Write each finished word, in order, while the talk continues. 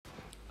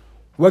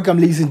Welcome,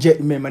 ladies and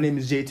gentlemen. My name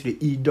is J to the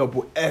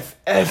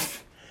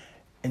E-double-F-F.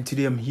 And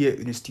today I'm here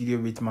in the studio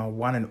with my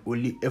one and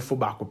only Efo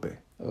Bakope.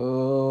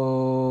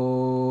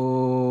 Oh,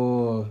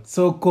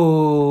 so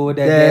cool.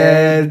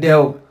 Hey,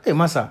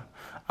 Masa,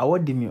 I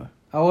want them.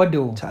 I want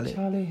them.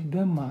 Charlie,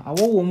 Dema. I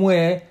want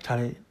more.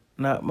 Charlie.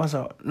 Now,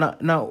 Masa,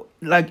 now,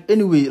 like,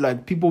 anyway,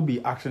 like, people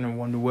be asking and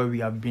wonder where we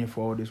have been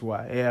for all this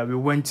while. Yeah, we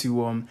went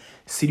to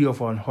city of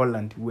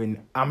Holland, we're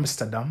in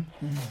Amsterdam.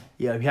 Mm-hmm.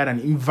 Yeah, we had an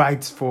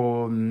invite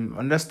for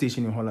another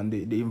station in Holland.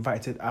 They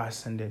invited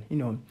us, and then, you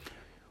know,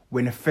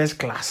 we're in the first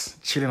class,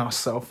 chilling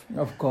ourselves.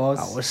 Of course.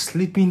 I was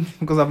sleeping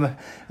because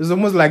it's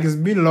almost like it's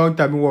been a long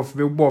time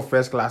we bought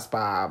first class.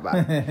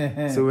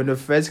 So we're in the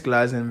first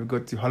class and we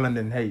got to Holland,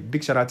 and hey,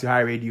 big shout out to High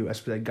Radio,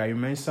 especially Gary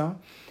Mensah.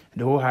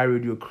 The whole High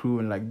Radio crew,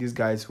 and like these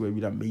guys were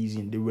really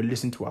amazing. They were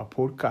listening to our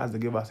podcast. They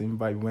gave us an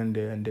invite. We went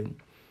there, and then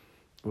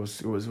it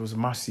was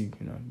massive.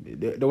 You know,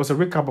 there was a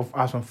recap of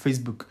us on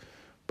Facebook,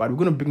 but we're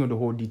gonna bring you the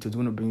whole details.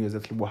 We're gonna bring you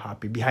exactly what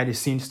happened, behind the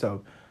scenes stuff.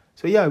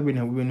 So yeah, we're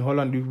in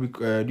Holland this week,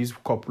 this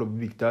couple of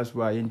weeks. That's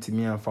why into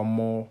me and for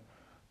more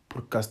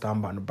podcast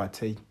and but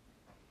hey,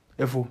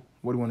 Efo,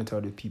 what do you want to tell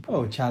the people?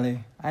 Oh,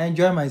 Charlie, I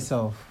enjoy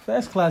myself.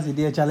 First class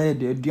today, Charlie.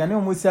 Do you know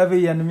almost 7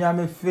 years and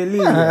I'm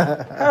feeling?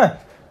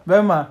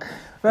 Bema.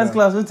 First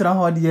class, what's wrong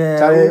with you?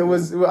 Charlie,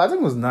 I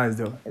think it was nice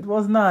though. It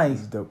was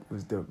nice. It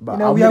was dope. But you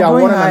know, we are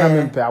going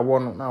high. I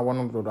want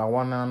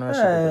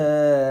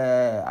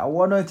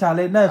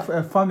Charlie. No,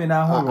 family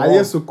now. I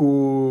used to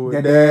go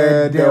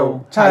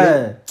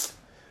Charlie.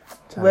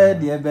 Where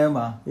the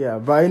Bema? Yeah,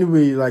 but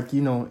anyway, like,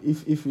 you know,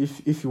 if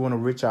you want to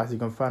reach us, you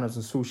can find us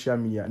on social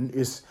media.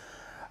 It's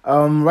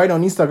right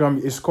on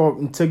Instagram. It's called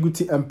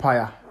Integrity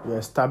Empire. We're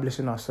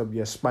establishing ourselves.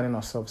 We're expanding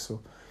ourselves.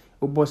 So,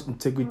 about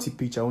integrity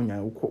picture on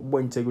you,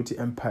 Integrity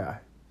Empire.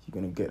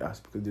 You're gonna get us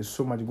because there's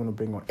so much you're gonna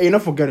bring on. Hey,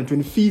 not forgetting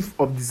 25th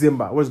of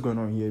December. What's going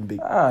on here in Big?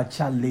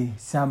 Charlie,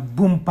 some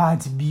boom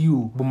party B.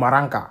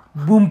 Boomaranka.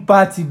 Boom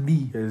party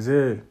B. Yes,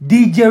 sir.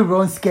 DJ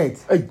Ron Skate.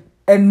 Hey.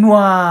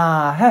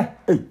 Enwa. Hey.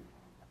 Hey.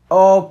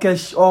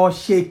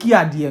 Shaky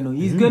idea, no.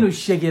 He's going to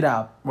shake it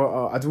up.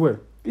 Well, at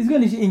where? He's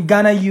going to in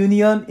Ghana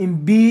Union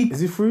in Big.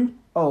 Is it free?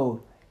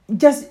 Oh,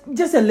 just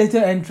a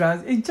little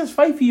entrance. It's just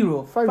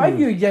 €5.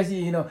 €5 just,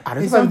 you know. I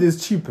don't think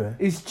it's cheap.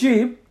 It's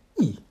cheap.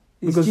 It's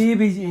because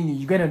cheap.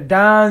 You're gonna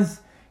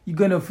dance. You're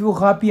gonna feel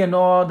happy and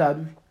all that.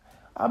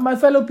 My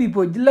fellow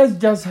people, let's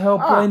just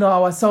help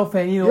ourselves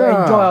and enjoy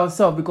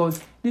ourselves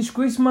because this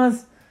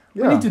Christmas.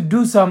 We need to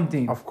do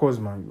something. Of course,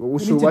 man.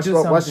 Also,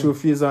 watch your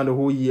fears on the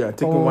whole year.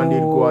 Taking one day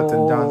to go out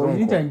and dance. You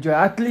need to enjoy.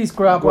 At least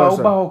crap.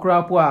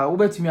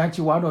 Over to me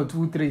actually 1 or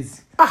 2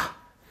 3s.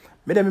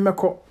 Me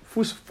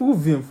full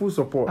vim, full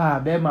support.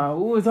 Bema.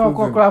 Who's all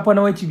crap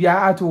on which you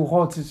are too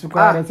hot to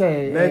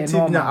say.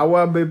 I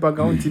want to be back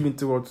on TV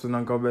to watch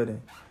and go better.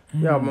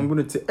 Yeah, I'm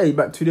going to hey,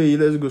 but today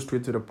let's go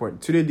straight to the point.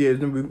 Today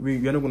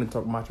we're not going to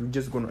talk much. We're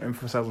just going to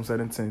emphasize on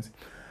certain things.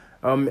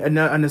 And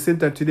at the same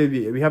time today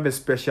we have a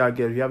special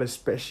guest. We have a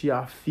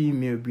special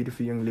female,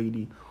 beautiful young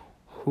lady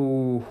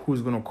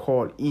who's gonna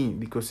call in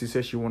because she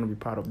says she want to be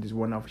part of this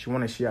one. She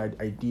want to share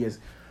ideas.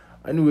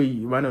 Anyway,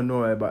 you might not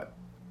know her, but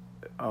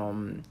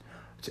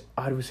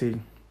how do we say?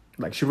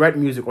 Like she write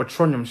music or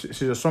Tronium.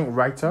 She's a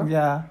songwriter.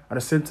 Yeah. At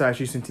the same time,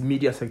 she's into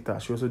media sector.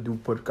 She also do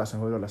podcasts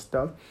and all that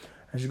stuff.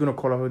 And she's gonna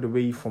call her the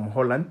way from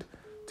Holland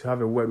to have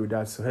a word with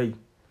us. So hey,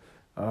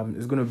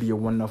 it's gonna be a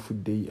wonderful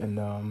day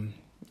and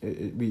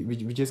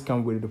we just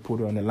can't wait to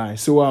put her on the line.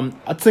 So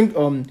I think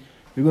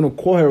we're gonna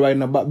call her right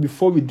now. But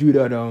before we do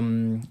that,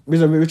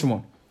 Mr.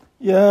 Richmond.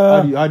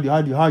 Yeah.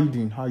 How you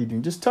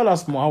doing? Just tell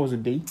us more. How was the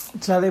day?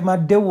 Charlie, my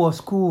day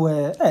was cool.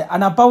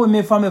 And I with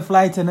me from a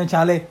flight and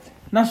Charlie.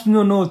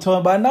 National no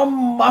time, but now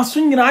my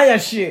swinging I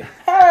shit.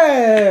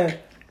 Hey,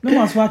 no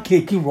one's what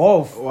cake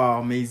rough.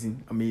 Wow,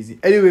 amazing.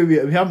 Anyway,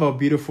 we have a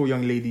beautiful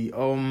young lady.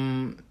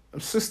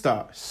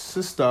 Sister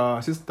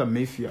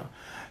Mayfair,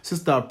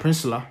 Sister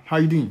Prinsula. How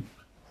you doing?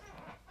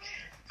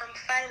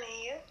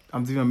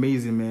 I'm doing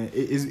amazing, man.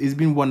 It's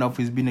been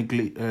wonderful. It's been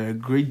a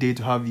great day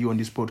to have you on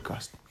this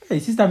podcast. Hey,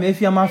 Sister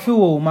Mayfair, my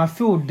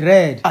feel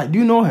dread. Do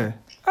you know her?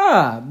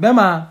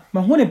 Bema,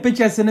 my one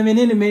pictures and me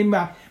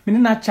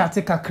na chat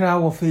kakra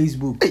on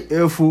Facebook.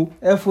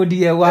 Efo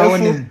dear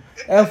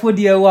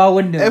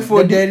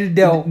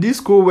this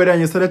cold weather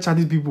and you started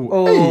chatting people.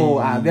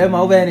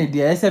 Bema over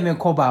there. SM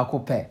call back.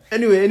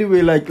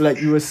 Anyway,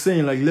 like you were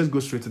saying, like let's go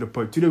straight to the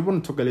point. Today we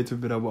want to talk a little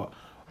bit about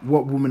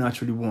what women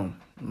actually want.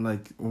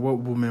 Like what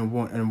women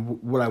want and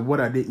what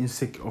are they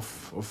insecure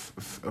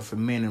of a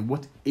man, and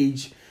what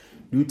age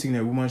do you think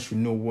that woman should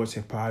know what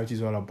her priority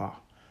is all about?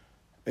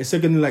 And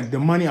secondly, like the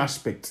money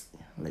aspect,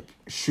 like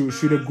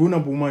should a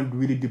grown-up woman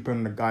really depend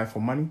on the guy for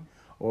money,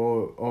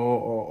 or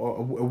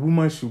a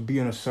woman should be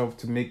on herself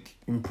to make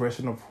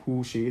impression of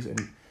who she is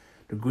and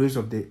the grace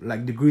of the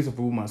grace of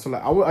a woman. So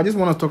like I just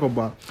want to talk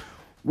about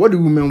what do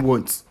women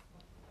want.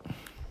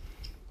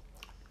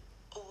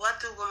 What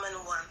do women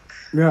want?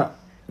 Yeah.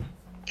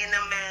 In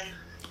a man?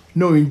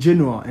 No, in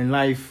general, in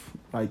life,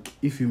 like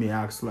if you may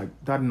ask, like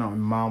that now,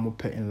 mom or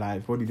pet in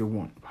life, what do they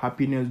want?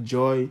 Happiness,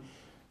 joy,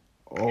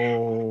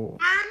 or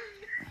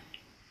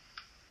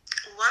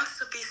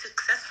be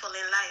successful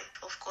in life,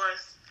 of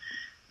course.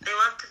 They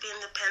want to be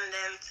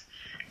independent.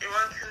 They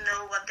want to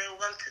know what they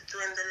want to do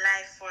in the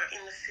life or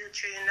in the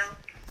future, you know.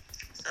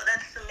 So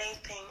that's the main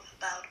thing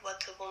about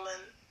what a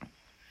woman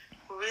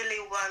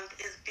really wants,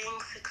 is being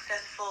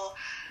successful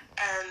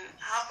and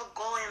have a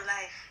goal in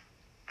life.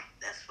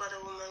 That's what a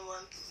woman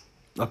wants.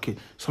 Okay,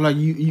 so like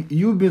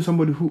you've been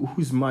somebody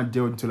who's mad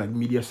there into like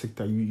media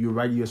sector. You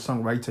write, you're a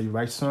songwriter, you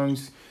write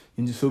songs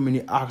into so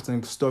many acts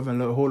and stuff,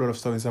 and a whole lot of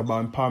stuff is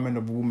about empowerment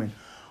of women.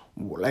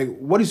 Like,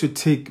 what is your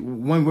take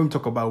when we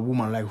talk about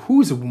woman? Like,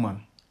 who is a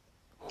woman?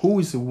 Who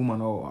is a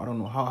woman? Or I don't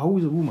know, who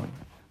is a woman?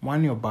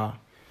 One your bar.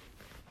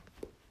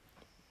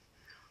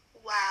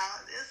 Wow,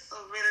 this is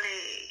a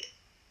really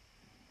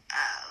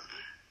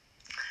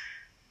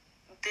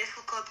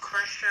difficult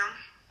question,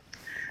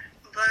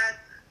 but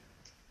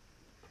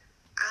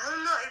I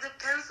don't know, it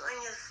depends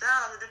on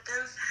yourself. It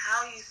depends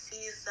how you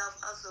see yourself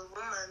as a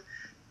woman.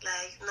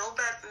 Like,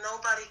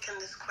 nobody can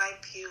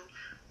describe you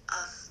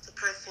as the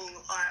person you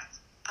are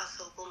as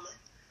a woman,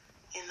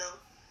 you know?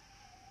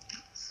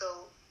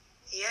 So,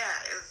 yeah,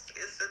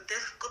 it's a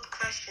difficult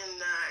question,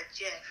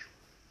 Jeff.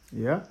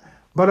 Yeah,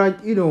 but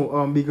like,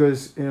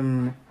 because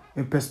in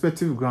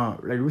perspective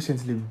ground, like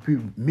recently,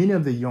 many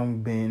of the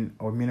young men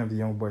or many of the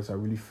young boys are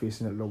really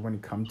facing a lot when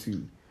it comes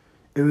to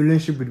a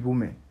relationship with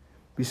women.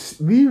 We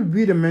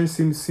the men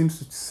seems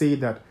to say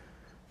that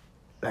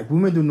like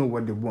women don't know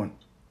what they want,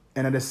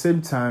 and at the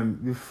same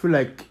time we feel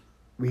like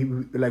we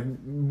like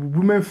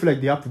women feel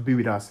like they have to be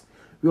with us.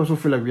 We also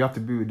feel like we have to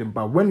be with them.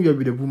 But when you're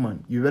with a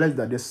woman, you realize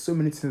that there's so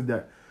many things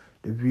that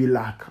they really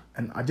lack.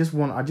 And I just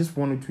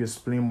wanted to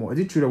explain more. Is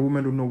it true that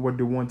women don't know what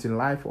they want in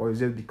life, or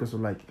is it because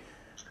of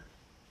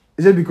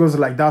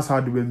that's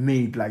how they were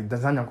made? Like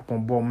Tanzania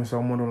Kupon Bomb,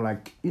 someone don't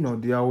like,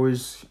 they're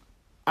always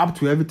up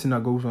to everything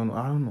that goes on.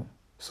 I don't know.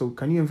 So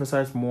can you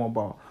emphasize more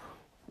about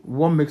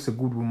what makes a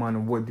good woman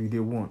and what do they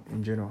want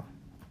in general?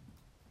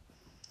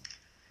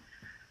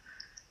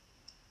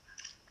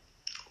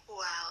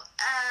 Wow.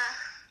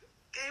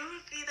 Can you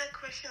repeat that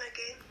question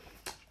again?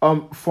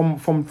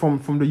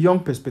 From the young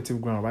perspective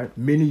ground, right?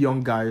 Many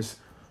young guys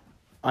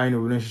are in a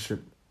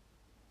relationship.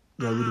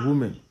 They're with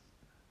women.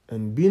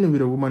 And being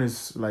with a woman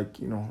is like,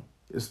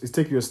 it's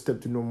taking you a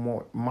step to know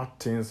more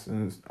things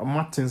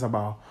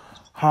about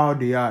how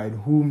they are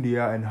and whom they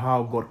are and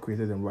how God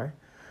created them, right?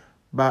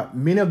 But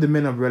many of the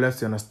men have realized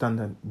to understand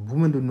that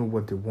women don't know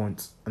what they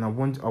want, and I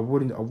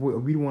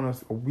really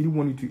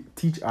want you to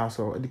teach us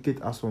or educate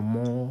us on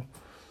more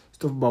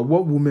stuff about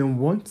what women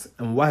want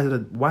and why is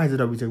it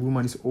that with a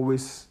woman is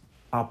always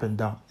up and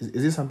down.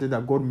 Is it something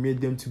that God made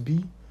them to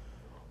be,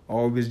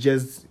 or is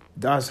just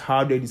that's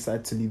how they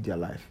decide to live their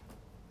life?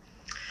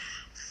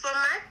 From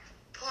my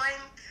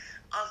point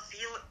of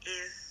view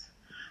is,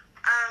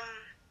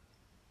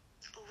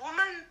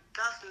 woman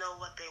does know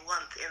what they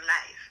want in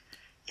life.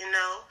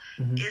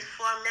 It's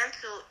for a man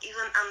to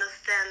even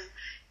understand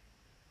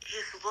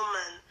his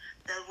woman,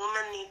 that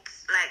woman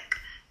needs, like,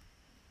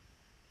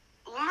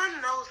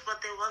 woman knows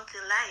what they want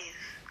in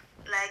life.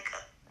 Like,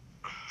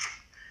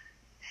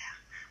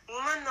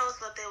 woman knows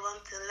what they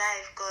want in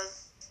life,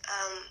 because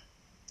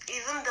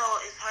even though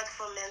it's hard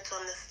for men to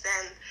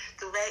understand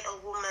the way a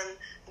woman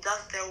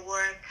does their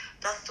work,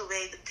 that's the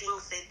way the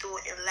things they do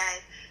in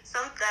life.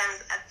 Sometimes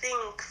I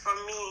think for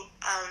me,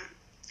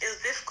 it's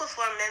difficult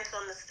for a man to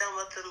understand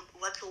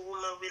what a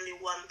woman really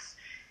wants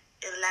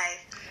in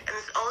life. And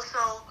it's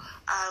also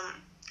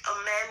a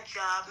man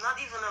job, not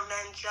even a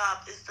man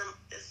job, it's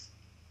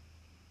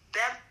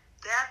that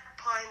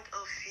point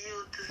of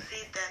view to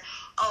see that,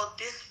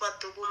 this is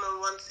what the woman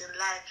wants in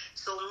life.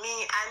 So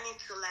me, I need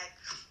to like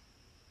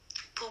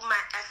put my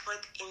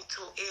effort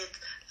into it,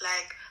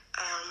 like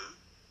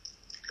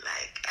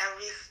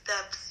every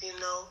steps,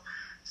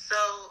 So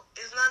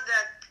it's not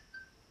that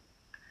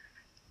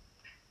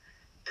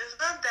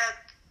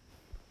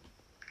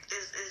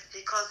it's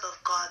because of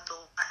God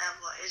or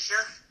whatever. It's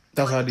just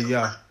that's how they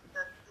are.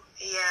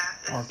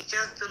 Yeah, it's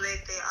just the way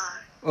they are.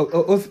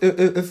 Oh,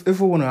 if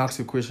we want to ask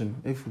you a question,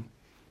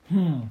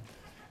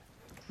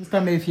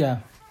 Mr.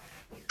 Mayfair.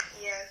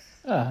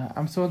 Yes.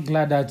 I'm so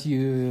glad that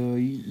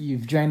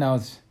you've joined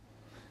us.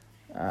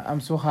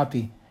 I'm so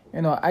happy.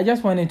 I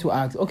just wanted to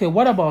ask. Okay,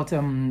 what about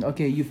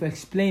you've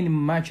explained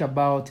much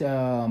about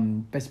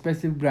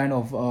perspective brand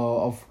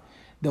of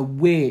the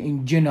way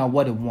in general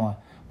what they want.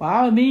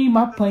 But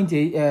my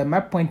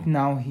point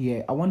now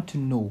here, I want to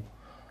know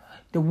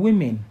the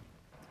women,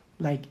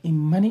 like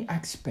in many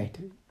aspects,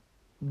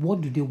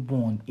 what do they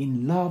want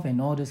in love and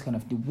all this kind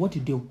of thing? What do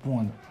they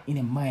want in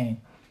a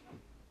man,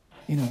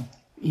 in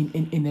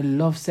the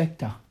love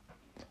sector?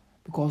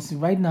 Because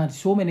right now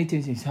so many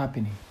things is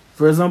happening.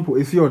 For example,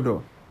 if you're the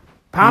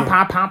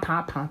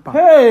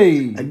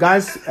Hey, a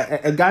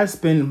guy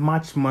spent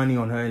much money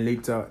on her and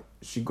later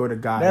she got a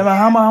guy.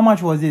 How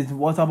much was it? It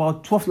was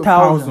about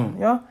 12,000.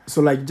 Yeah.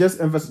 So like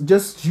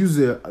just use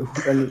her.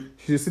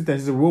 She's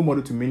a role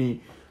model to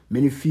many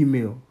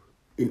female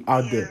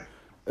out there,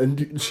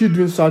 and she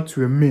doing that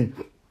to a man.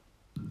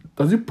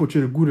 Does it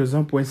portray a good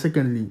example? And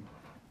secondly,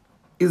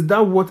 is that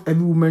what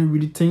every woman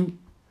really think?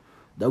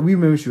 that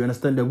women should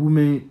understand that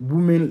women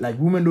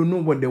don't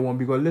know what they want.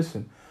 Because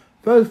listen,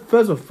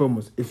 first and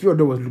foremost, if your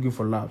daughter was looking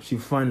for love, she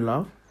find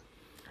love,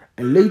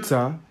 and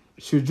later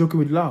she was joking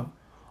with love.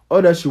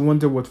 All that she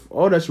wanted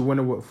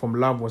from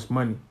love was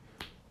money.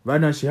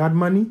 Right now she had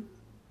money.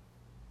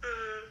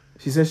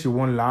 She said she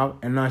want love,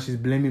 and now she's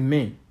blaming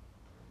men.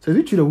 So is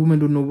it true that women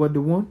don't know what they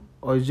want,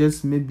 or it's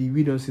just maybe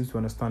we don't seem to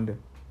understand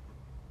them?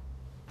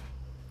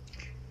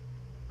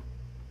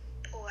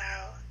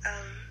 Wow,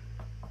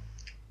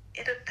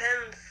 it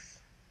depends.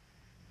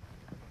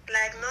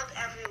 Like, not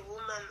every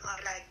woman are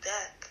like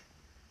that.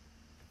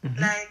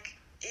 Like,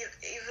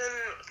 even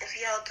if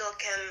your daughter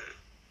can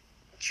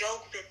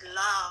joke with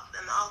love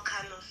and all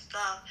kind of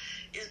stuff,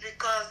 it's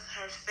because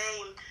her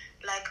fame,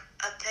 like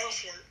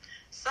attention.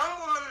 Some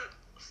women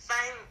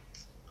find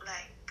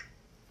like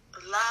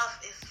love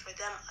is for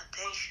them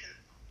attention.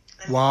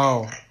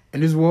 Wow.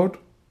 In this world?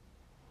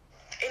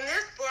 In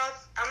this world,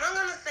 I'm not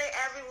going to say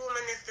every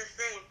woman is the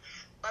same,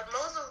 but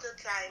most of the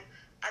time,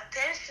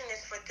 attention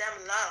is for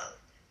them love.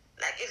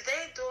 Like, if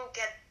they don't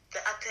get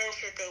the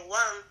attention they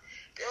want,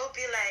 they'll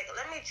be like,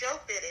 let me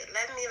joke with it.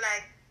 Let me,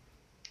 like,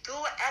 do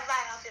whatever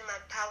I have in my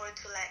power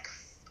to, like,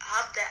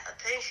 have that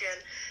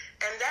attention.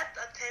 And that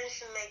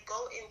attention may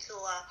go into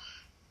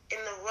in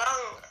the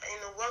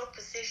wrong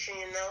position,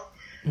 you know?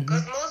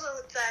 Because most of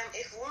the time,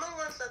 if a woman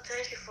wants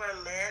attention for a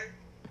man,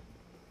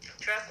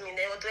 trust me,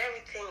 they will do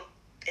everything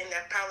in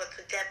their power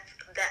to get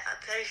that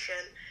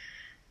attention.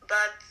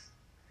 But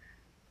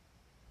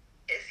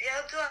if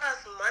your daughter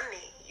has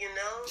money, you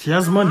know? She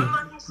has money?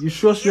 You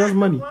sure she has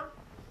money?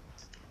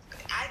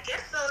 I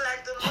guess so.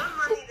 Like, the more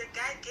money the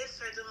guy gives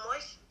her, the more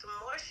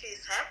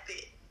she's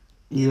happy.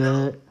 Yeah. You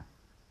know?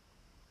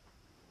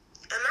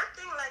 And I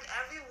think, like,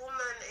 every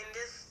woman in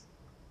this,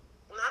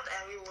 not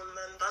every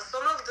woman, but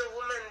some of the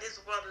women in this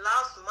world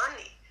loves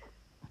money.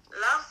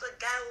 Loves a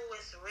guy who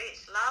is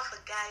rich. Loves a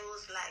guy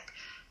who's, like,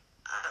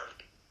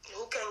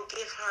 who can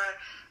give her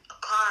a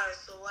car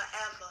or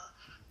whatever.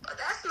 But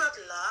that's not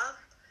love.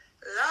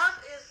 Love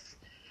is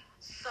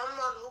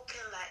someone who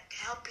can, like,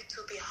 help you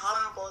to be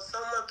humble,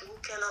 someone who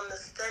can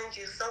understand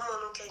you, someone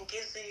who can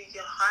give you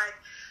your heart,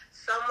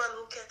 someone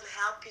who can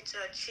help you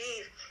to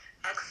achieve,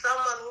 like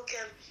someone who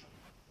can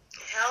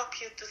help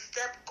you to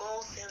step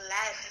goals in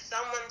life,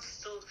 someone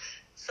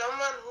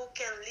who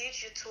can lead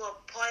you to a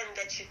point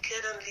that you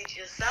couldn't lead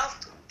yourself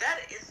to.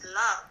 That is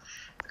love.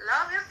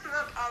 Love is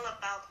not all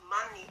about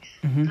money.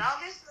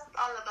 Love is not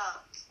all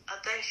about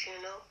attention,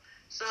 you know.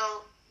 So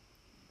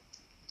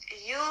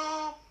you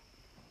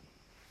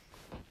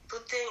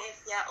putting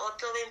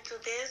auto into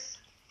this,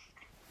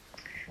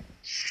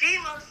 she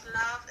wants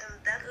love, and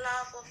that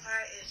love of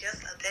her is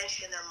just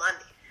attention and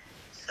money.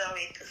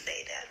 Sorry to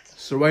say that.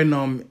 So right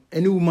now,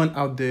 any woman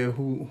out there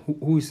who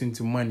is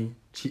into money,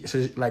 she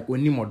like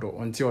Onimodo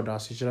until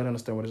that, she shouldn't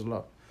understand what is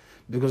love,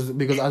 because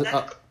love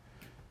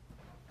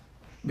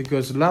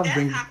that's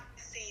brings. How I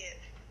see it.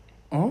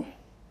 Huh?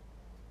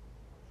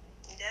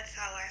 That's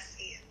how I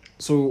see it.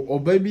 So or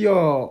baby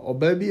or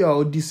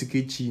this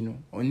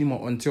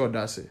Onimo until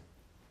that say.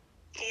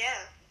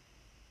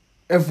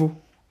 Yeah. Evo.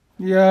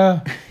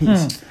 Yeah.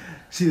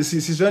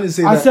 She's trying to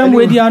say that.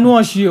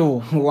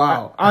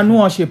 Wow.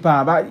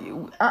 But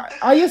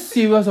are you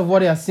serious of what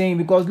they are saying?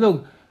 Because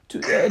look,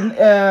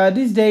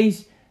 these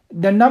days,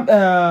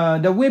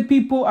 the way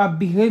people are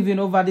behaving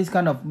over this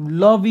kind of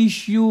love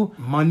issue,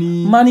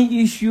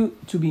 money issue,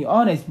 to be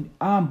honest,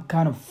 I'm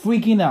kind of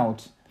freaking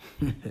out.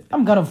 If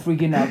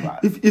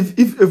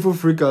we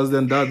freak out,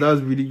 then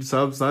that's really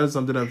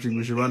something that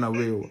we should run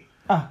away.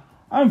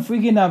 I'm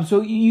freaking out.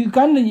 So you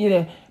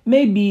can't,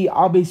 maybe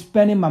I'll be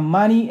spending my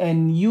money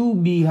and you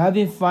be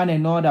having fun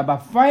and all that. But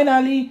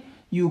finally,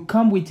 you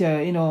come with,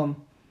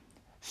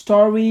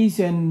 stories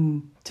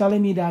and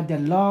telling me that the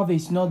love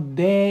is not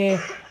there.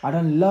 I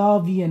don't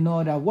love you and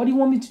all that. What do you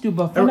want me to do?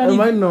 But finally, and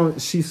right now,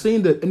 she's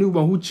saying that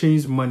anyone who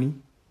changed money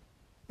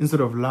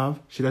instead of love,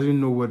 she doesn't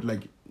know what,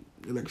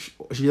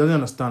 she doesn't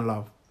understand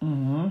love.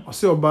 I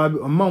say,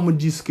 I'm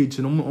just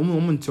sketching.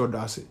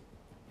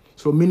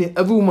 So meaning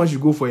every woman should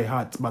go for a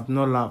heart, but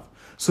not love.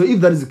 So if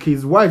that is the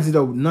case, why is it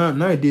that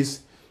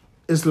nowadays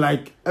it's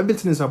like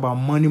everything is about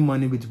money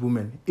with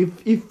women?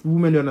 If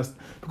women don't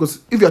understand, because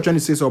if you're trying to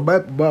say so,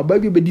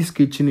 baby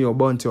sketching your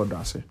bounty or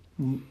that,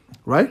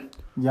 right?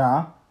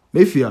 Yeah.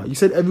 Mayfair, you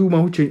said every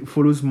woman who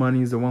follows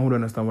money is the one who don't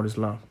understand what is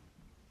love.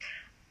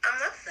 I'm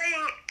not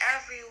saying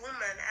every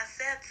woman. I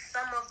said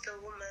some of the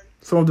women.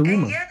 Some of the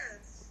women.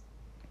 Yes,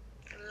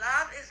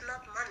 love is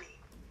not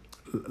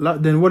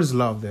money. Then what is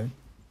love then?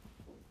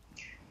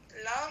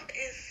 Love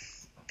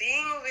is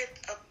being with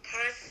a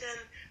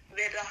person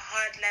with a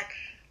heart, like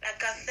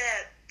I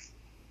said,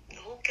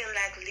 who can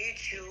lead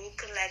you, who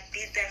can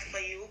be there for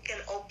you, who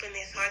can open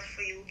his heart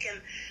for you, who can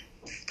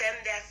stand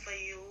there for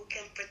you, who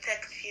can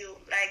protect you,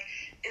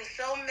 in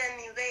so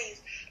many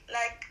ways.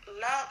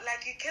 Love,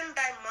 you can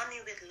buy money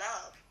with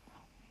love.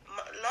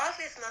 Love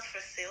is not for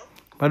sale.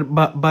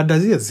 But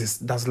does it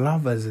exist? Does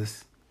love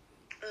exist?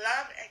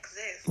 Love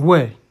exists.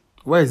 Where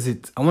is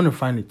it? I want to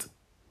find it.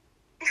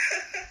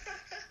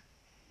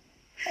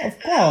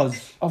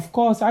 Of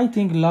course, I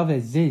think love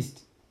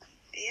exists.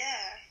 Yeah.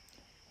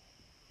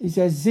 It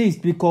exists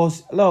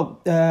because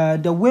look,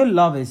 the way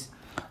love is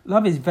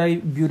very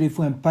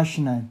beautiful and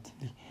passionate.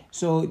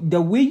 So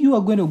the way you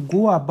are going to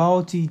go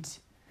about it,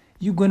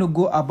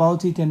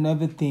 and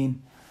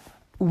everything.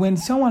 When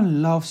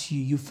someone loves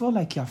you, you feel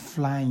like you're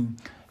flying.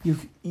 You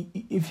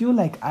feel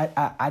like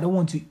I don't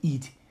want to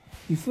eat.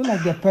 You feel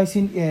like the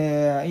person,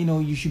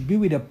 you should be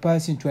with the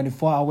person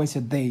 24 hours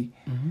a day.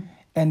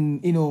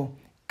 And,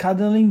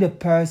 cuddling the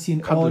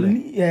person or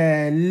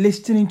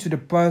listening to the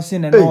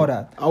person and all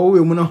that.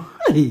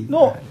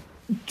 No,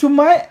 to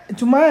my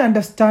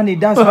understanding,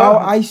 that's how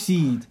I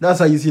see it. That's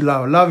how you see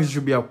love. Love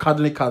should be a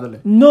cuddling.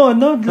 No,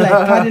 not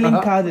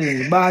like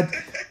cuddling. But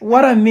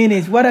what I mean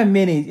is,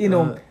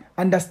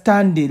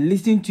 understanding,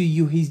 listening to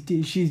you.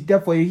 She's there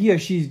for you. He or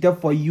she is there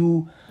for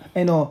you.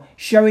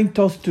 Sharing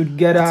thoughts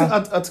together.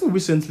 I think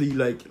recently,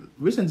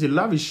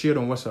 love is shared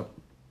on WhatsApp.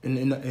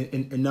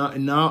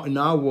 In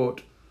our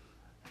world,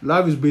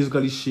 love is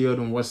basically shared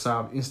on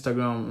WhatsApp,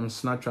 Instagram, and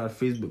Snapchat,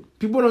 Facebook.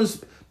 People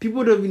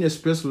don't even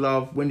express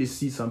love when they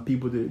see some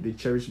people they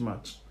cherish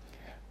much.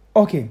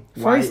 Okay,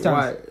 for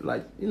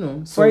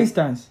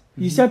instance,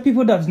 you said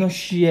people that does not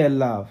share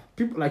love.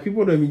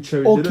 People don't even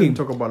cherish. Okay. They don't even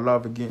talk about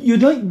love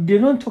again. They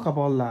don't talk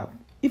about love.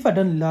 If I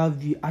don't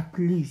love you, at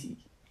least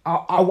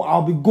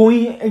I'll be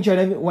going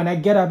when I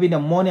get up in the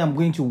morning. I'm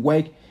going to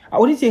work. I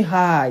wouldn't say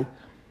hi.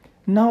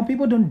 Now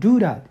people don't do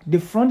that. They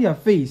front their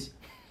face.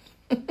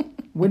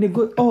 When they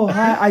go, oh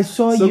hi, I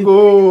saw you.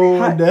 Go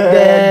hi,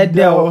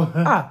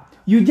 there.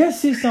 You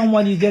just see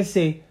someone. You just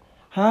say,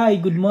 hi,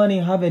 good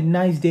morning. Have a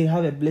nice day.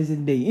 Have a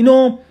blessed day.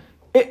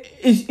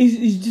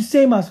 It's the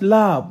same as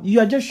love. You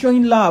are just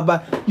showing love,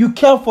 but you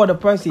care for the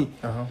person.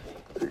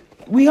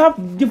 We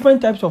have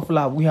different types of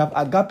love. We have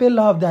agape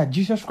love that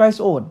Jesus Christ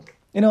owned.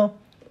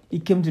 He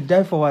came to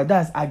die for us.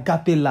 That's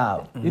agape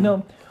love.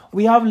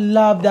 We have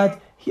love that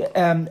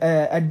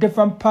a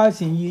different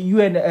person,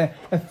 you and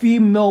a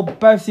female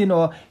person,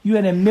 or you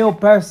and a male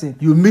person.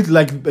 You meet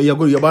like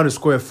you're about to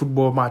score a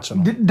football match.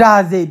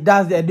 That's it.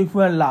 That's a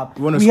different love.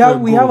 We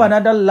have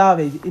another love.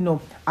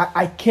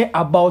 I care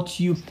about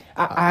you.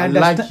 I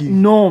understand. Like you.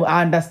 No,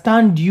 I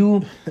understand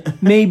you.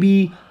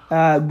 Maybe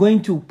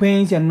going to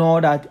pains and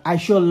all that. I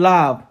show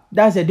love.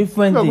 That's a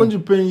different thing. Going to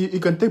pain, you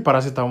can take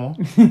paracetamol.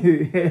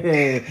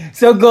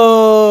 So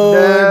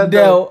go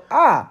there.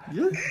 Yeah.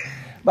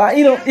 But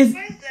it's.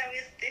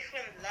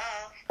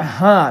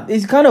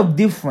 It's kind of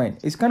different.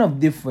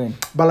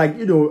 But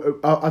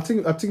I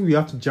think we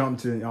have to jump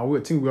to.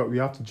 We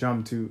have to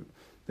jump to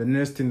the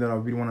next thing that I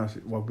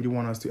really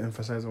want us to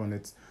emphasize on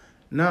it.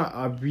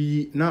 I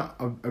really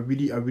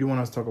want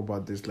us to talk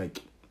about this,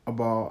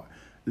 about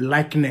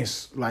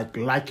likeness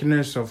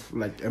of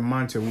a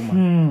man to a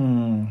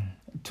woman.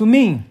 To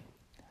me,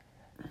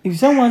 if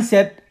someone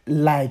said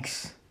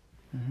likes,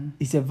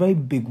 it's a very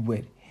big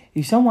word.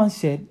 If someone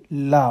said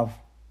love,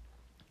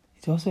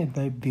 it's also a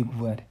very big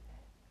word.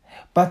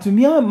 But to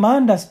me, my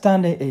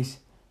understanding is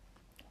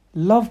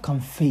love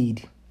can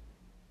fade.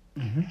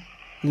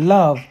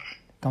 Love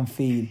can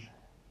fade.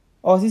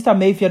 Oh, Sister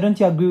Mayfair, don't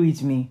you agree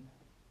with me?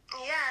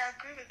 Yeah, I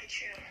agree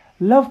with you.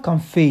 Love can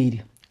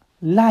fade.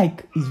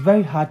 Like is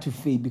very hard to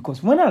fade,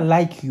 because when I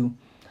like you,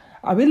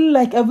 I really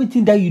like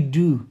everything that you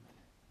do.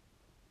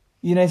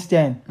 You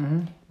understand?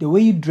 The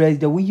way you dress,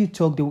 the way you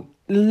talk,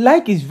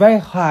 like is very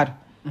hard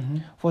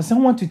for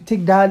someone to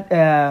take that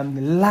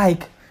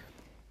like.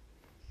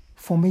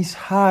 For me, it's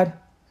hard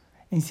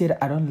and say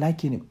that I don't like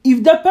him.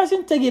 If the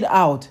person take it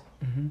out,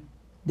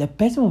 the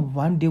person will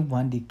one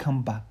day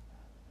come back.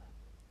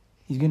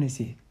 He's going to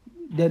say,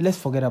 let's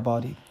forget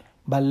about it.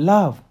 But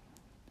love,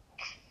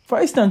 for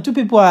instance, two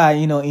people are,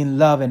 in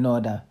love and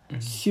all that.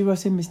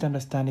 Seriously,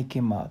 misunderstanding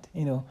came out.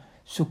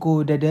 So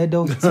the dead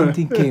of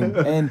something came.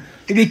 And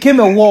it became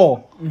a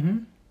war.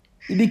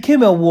 It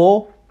became a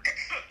war.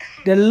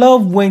 The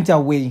love went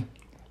away.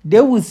 They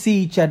will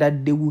see each other.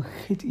 They will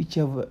hate each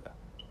other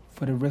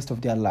for the rest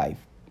of their life.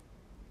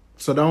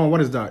 So that one, what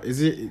is that?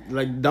 Is it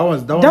like that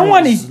one? That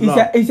one is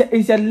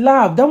a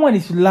love. That one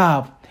is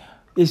love.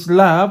 It's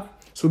love.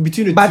 So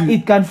between the two, but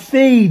it can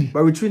fade.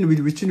 But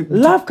between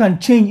love can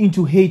change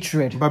into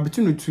hatred. But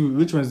between the two,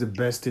 which one is the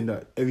best thing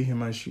that every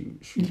human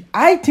should?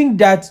 I think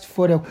that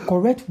for the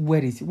correct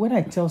word is when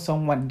I tell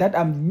someone that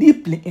I'm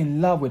deeply in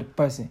love with a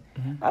person,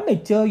 I may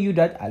tell you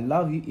that I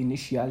love you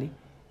initially,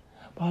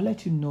 but I'll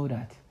let you know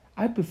that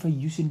I prefer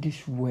using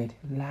this word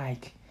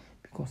like,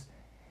 because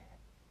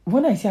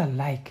when I say I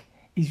like,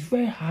 it's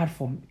very hard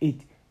for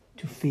it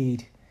to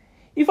fade.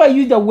 If I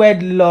use the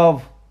word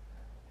love,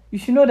 you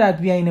should know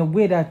that we are in a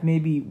way that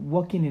maybe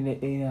walking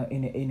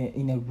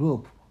in a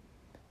rope,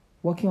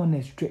 walking on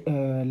a straight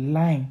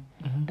line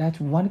that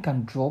one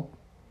can drop,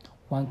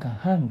 one can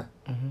hang.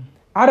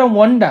 I don't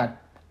want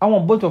that. I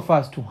want both of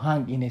us to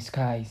hang in the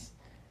skies.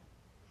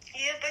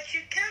 Yeah, but you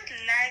can't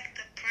like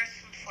the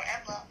person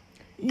forever.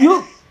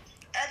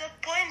 At a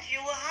point, you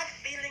will have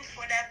feelings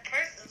for that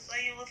person, so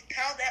you will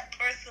tell that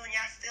person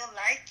I still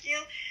like you,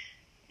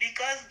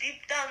 because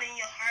deep down in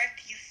your heart,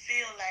 you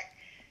feel like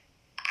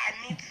I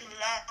need to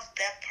love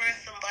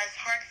it's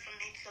hard for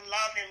me to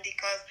love him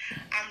because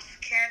I'm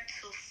scared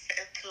to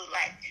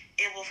like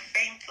it will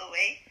faint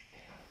away.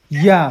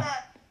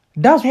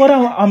 That's what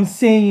I'm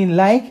saying.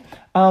 Like,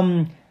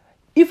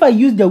 if I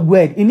use the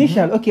word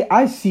initial, okay,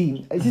 I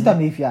see Sister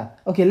Mayfair.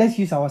 Okay, let's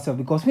use ourselves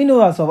because we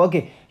know ourselves.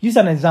 Okay, use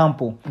an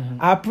example.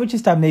 I approach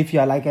Sister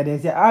Mayfair like I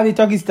say, I'll be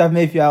talking Sister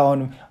Mayfair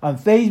on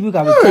Facebook.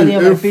 I'll be telling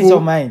her my peace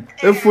of mind.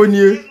 So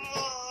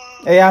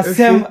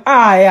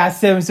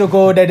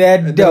go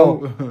the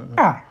door.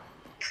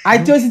 I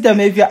told Sister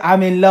Mayfair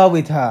I'm in love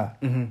with her.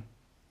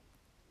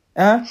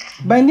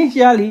 But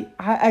initially,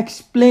 I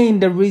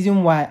explained the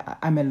reason why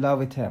I'm in love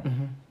with her.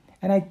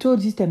 And I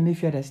told Sister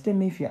Mayfair that, Sister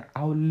Mayfair,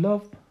 I would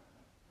love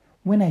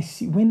when I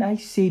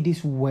say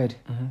this word,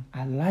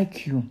 I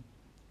like you,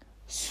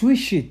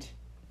 switch it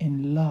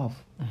in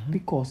love.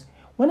 Because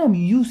when I'm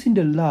using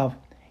the love,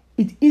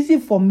 it's easy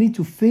for me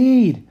to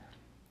fade.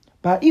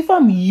 But if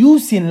I'm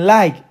using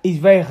like, it's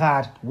very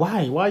hard.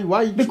 Why?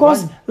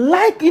 Because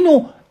like,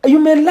 you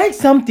may like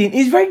something.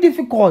 It's very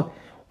difficult.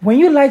 When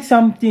you like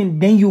something,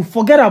 then you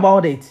forget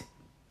about it.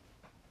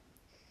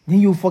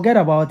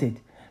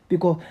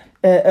 Because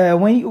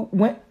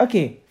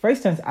for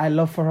instance, I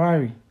love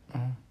Ferrari.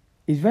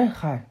 It's very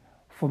hard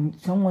for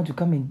someone to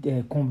come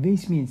and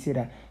convince me and say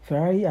that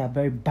Ferrari are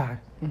very bad.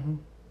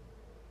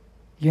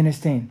 You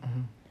understand?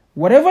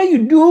 Whatever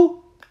you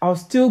do, I'll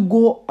still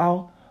go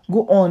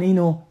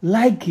on,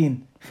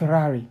 liking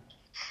Ferrari.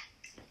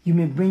 You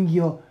may bring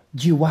your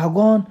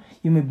G-Wagon,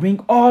 you may bring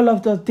all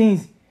of those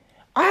things.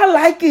 I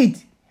like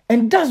it.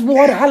 And that's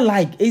what I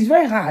like. It's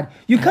very hard.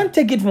 You can't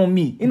take it from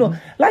me.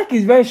 Like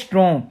is very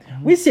strong.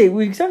 We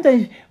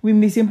sometimes we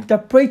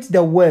misinterpret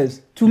the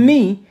words. To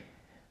me,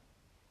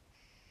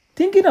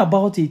 thinking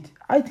about it,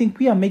 I think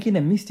we are making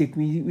a mistake.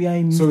 We are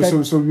in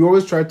so we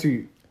always try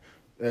to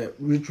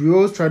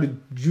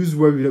use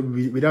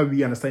words without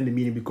we understand the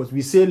meaning, because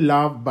we say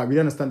love, but we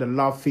don't understand the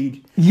love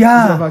fade.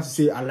 Yeah. It's about to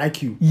say I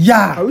like you.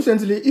 Yeah. I wish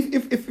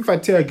if I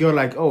tell a girl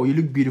like, oh, you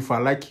look beautiful, I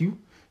like you,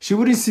 she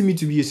wouldn't see me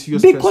to be a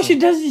serious person. Because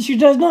she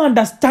does not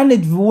understand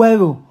it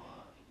well.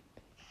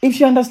 If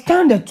she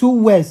understands the two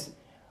words,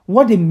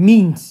 what it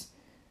means.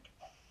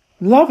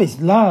 Love is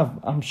love.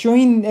 I'm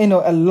showing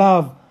a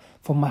love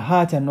from my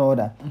heart and all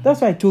that. That's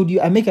why I told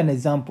you, I make an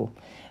example.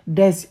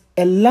 There's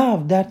a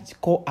love that's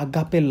called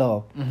agape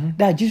love,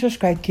 that Jesus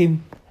Christ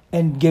came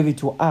and gave it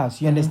to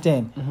us. You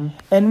understand?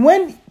 And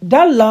when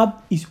that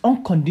love is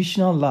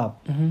unconditional love,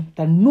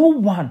 that no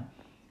one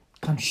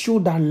can show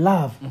that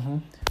love.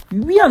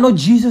 We are not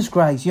Jesus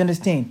Christ. You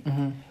understand?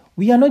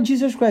 We are not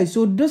Jesus Christ.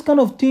 So those kind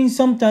of things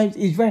sometimes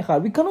is very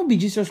hard. We cannot be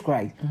Jesus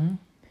Christ.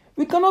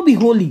 We cannot be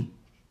holy.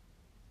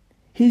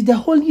 He's the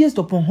holiest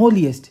upon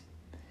holiest.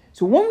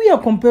 So when we are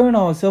comparing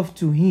ourselves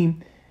to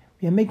him,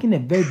 we are making a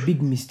very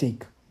big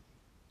mistake.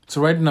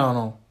 So right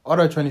now, all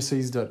I'm trying to say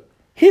is that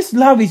his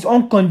love is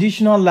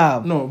unconditional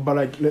love. No, but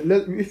like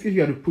if you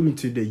had to put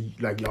into the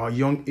our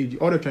young age,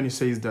 all I'm trying to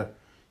say is that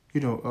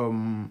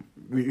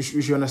we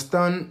should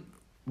understand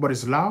what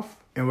is love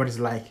and what is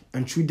like,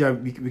 and through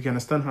that we can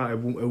understand how a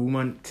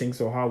woman thinks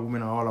or how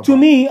women are all about. To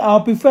me, I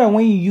prefer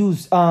when you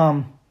use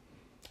I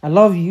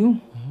love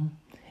you,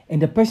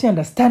 and the person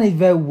understands it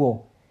very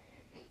well.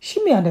 She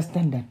may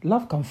understand that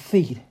love can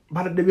fade.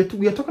 But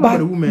we are talking about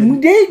the woman.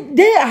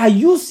 They are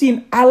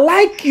using I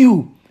like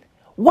you.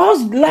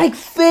 Whilst like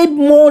fade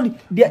more.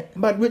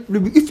 But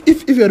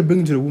if you have to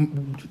bring it to the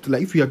woman,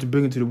 if you have to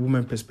bring it to the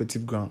woman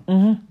perspective ground,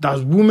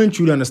 does women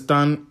truly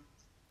understand?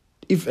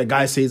 If a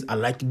guy says I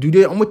like you, do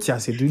they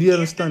understand it?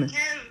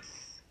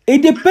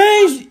 It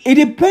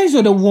depends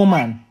on the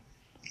woman.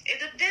 It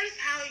depends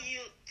how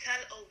you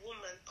tell a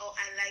woman, oh,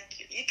 I like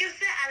you. You can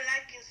say I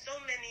like you in so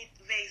many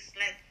ways.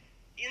 Like,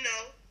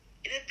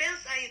 it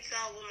depends how you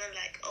tell a woman,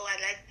 like, oh, I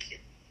like you.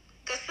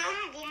 Because some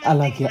women, I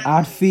like your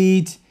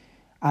outfit.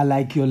 I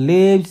like your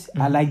lips.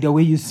 I like the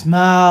way you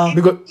smile.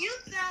 Because you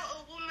tell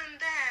a woman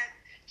that,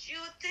 she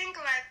would think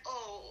like,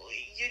 oh,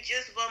 you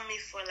just want me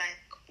for like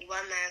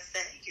one night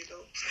stand,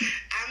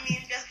 I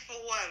mean, just for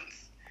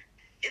once.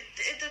 It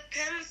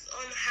depends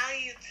on how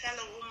you tell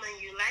a woman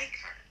you like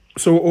her.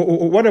 So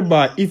what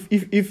about if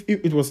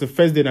it was the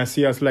first day and I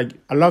see us like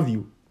I love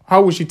you?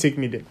 How would she take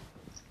me then?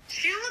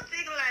 She would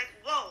think like,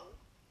 whoa,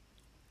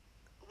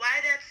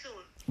 why that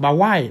soon? But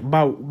why?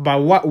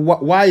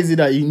 But why is it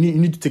that you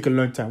need to take a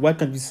long time? Why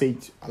can't you say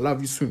it? I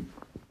love you soon.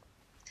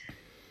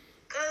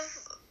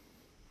 Because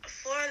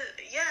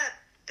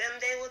then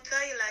they will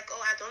tell you like,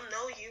 oh, I don't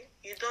know you.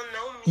 You don't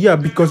know me. Yeah,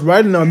 because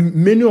right now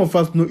many of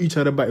us know each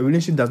other, but a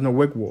relationship does not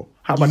work well.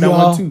 How about that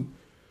one too?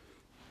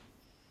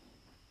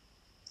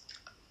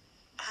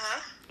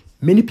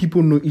 Many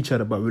people know each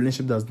other, but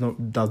relationship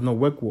does not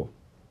work well.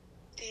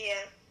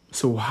 Yeah.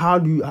 So how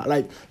do you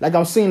like I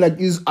was saying, like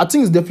I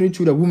think it's definitely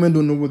true that women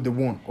don't know what they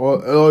want,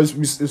 or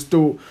it's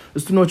still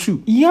not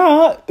true.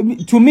 Yeah,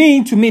 to me,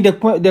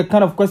 the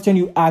kind of question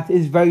you ask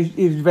is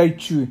very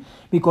true,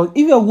 because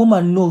if a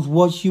woman knows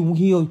what she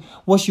wants,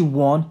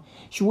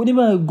 she wouldn't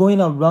be going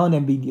around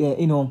and be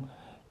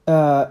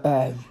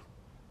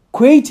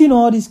creating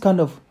all these kind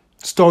of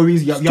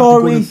stories. You have to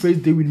go on the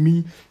first date with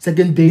me,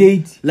 second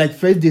date, like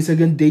first date,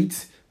 second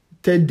date,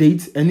 third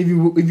date, and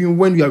even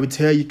when you are with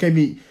her, you can't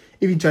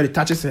even try to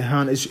touch her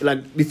hand. It's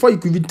like before you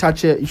could even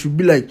touch her, it should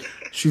be like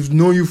she's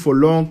known you for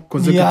long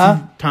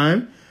consecutive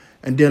time,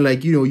 and then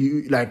like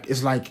you like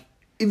it's like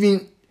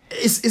even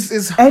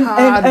it's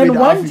hard. And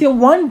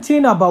one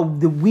thing about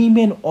the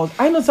women,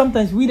 I know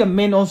sometimes we the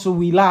men also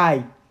we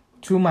lie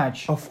too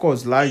much. Of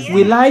course, lies.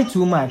 We lie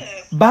too much,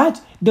 but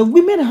the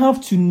women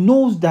have to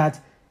know that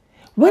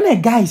when a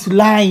guy is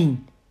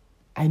lying,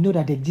 I know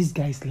that this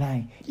guy is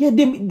lying. Yeah,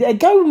 the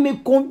guy may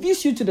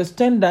convince you to the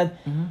extent that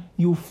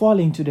you fall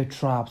into the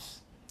traps.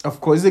 Of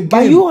course,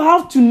 but you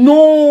have to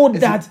know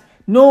that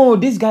no,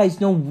 this guy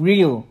is not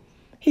real.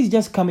 He's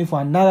just coming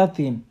for another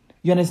thing.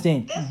 You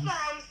understand? That's why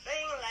I'm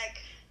saying, like,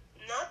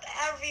 not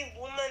every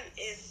woman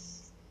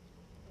is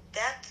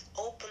that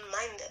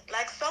open-minded.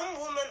 Like, some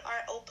women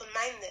are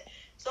open-minded.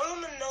 Some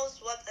women knows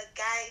what a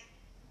guy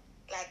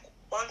like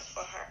wants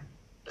for her.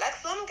 Like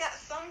some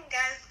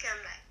guys can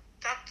like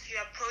talk to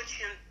you, approach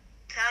you, and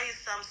tell you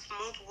some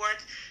smooth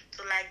words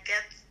to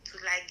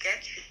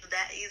get you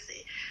that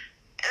easy.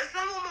 And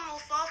some women will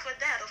fall for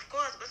that, of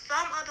course. But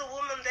some other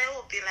women, they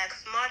will be like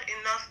smart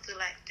enough to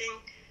like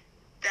think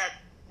that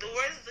the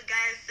words the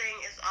guy is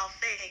saying is all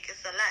fake,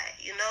 it's a lie,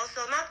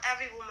 So not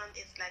every woman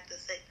is like the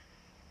same.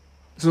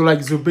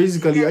 So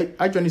basically,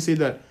 I trying to say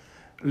that.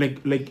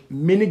 Like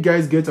many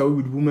guys get away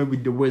with women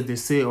with the words they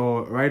say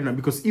or right now,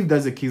 because if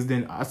that's the case,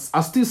 then I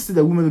still see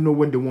that women don't know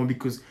what they want,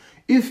 because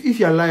if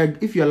you allow a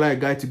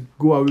guy to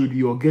go away with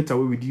you or get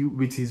away with you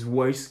with his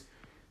voice,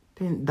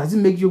 then does it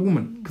make you a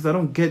woman? Because I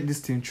don't get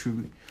this thing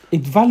truly.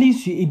 It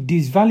values you, it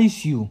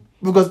disvalues you.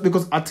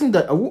 Because I think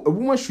that a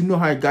woman should know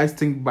how a guy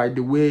thinks by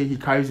the way he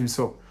carries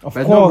himself, but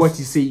course, not what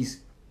he says.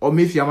 Or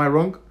maybe am I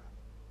wrong?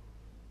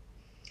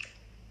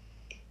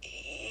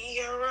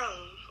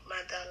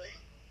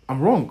 I'm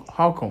wrong.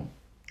 How come?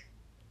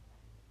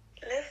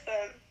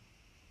 Listen,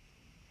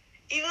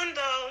 even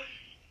though,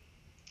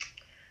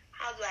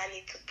 how do I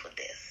need to put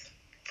this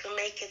to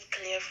make it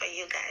clear for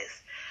you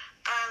guys?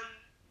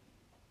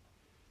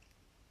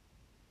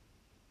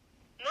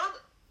 No,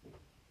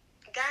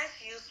 guys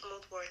use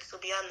smooth words. To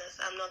be honest,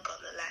 I'm not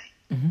gonna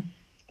lie.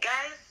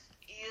 Guys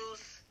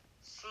use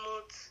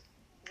smooth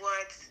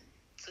words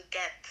to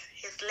get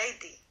his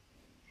lady.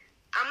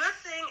 I'm not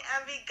saying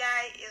every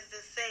guy is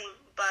the same,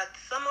 but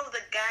some of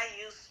the guys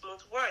use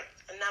smooth words,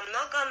 and I'm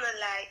not gonna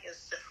lie,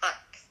 it's the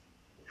fact.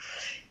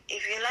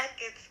 If you like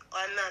it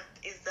or not,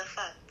 it's the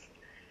fact.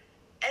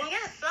 And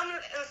yes, some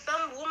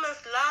women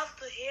love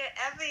to hear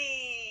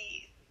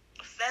every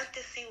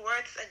fantasy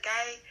words a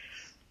guy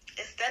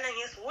is telling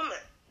his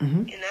woman,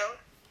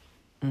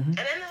 At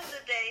the end of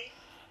the day,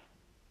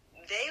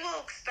 they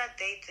will start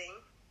dating.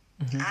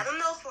 I don't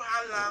know for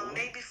how long,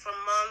 maybe for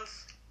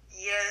months,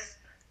 years,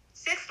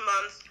 6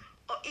 months,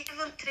 or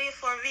even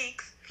 3-4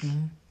 weeks.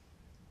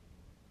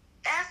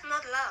 That's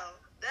not love.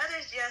 That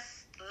is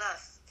just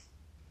lust,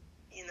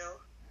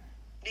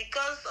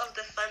 Because of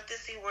the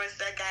fantasy words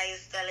that guy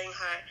is telling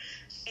her,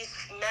 she's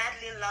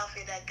madly in love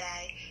with that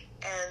guy,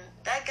 and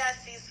that guy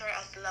sees her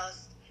as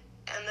lust,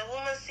 and the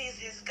woman sees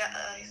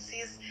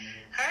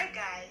her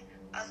guy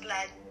as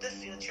like the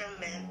future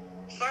man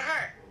for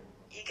her.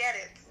 You get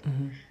it?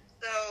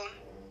 So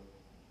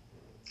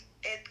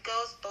it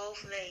goes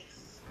both ways.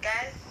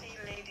 Guys see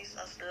ladies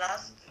as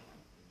lust,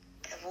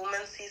 a woman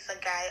sees a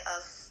guy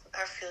as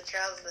her future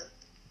husband.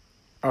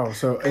 Oh,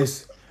 so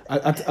it's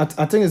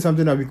I think it's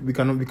something that we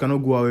cannot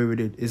go away with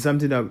it. It's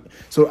something that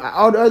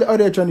all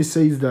they're trying to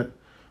say is that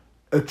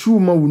a true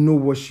woman will know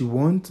what she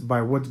wants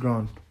by what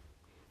ground,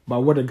 by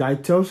what the guy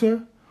tells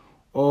her,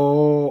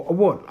 or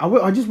what.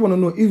 I just want to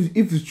know if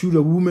it's true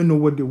that women know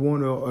what they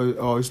want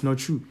or it's not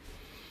true,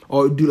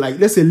 or do like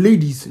let's say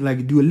ladies can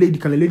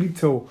a lady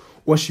tell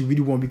what she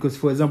really wants? Because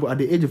for example, at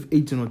the age of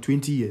 18 or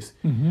 20 years,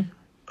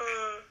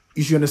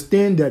 you should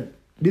understand that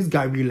this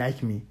guy really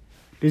like me.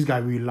 This guy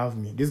really love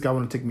me. This guy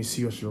want to take me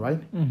seriously,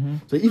 right?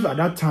 So if at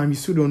that time you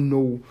still don't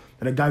know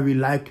that a guy really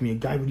like me, a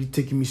guy really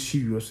taking me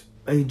serious,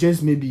 and you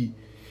just maybe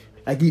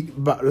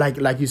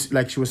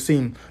like she was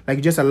saying, like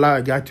you just allow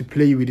a guy to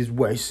play with his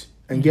voice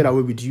and get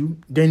away with you,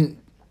 then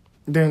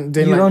you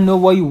don't know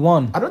what you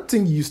want. I don't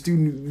think you still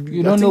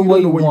you don't know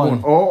what you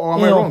want. Or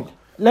am I wrong?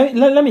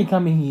 Let me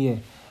come in here.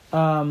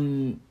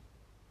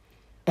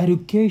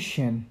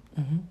 Education.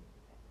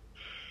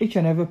 Each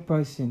and every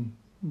person,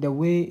 the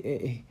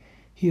way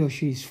he or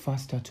she is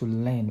faster to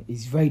learn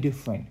is very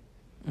different.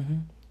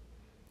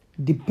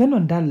 Depend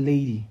on that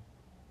lady,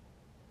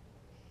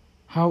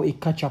 how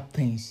it catch up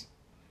things.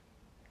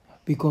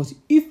 Because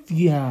if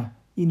you are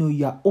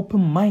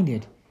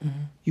open-minded,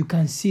 you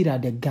can see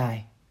that the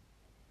guy,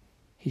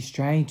 he's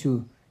trying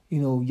to,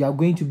 you are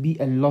going to be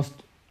a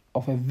lost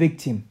of a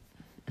victim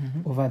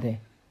over there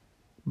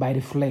by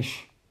the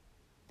flesh.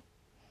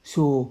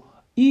 So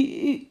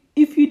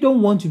if you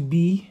don't want to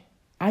be,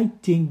 I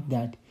think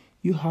that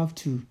you have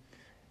to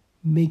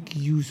make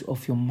use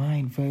of your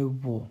mind very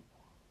well.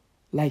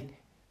 Like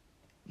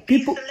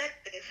people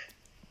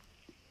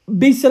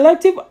Be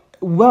selective.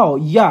 well,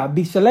 yeah,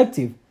 be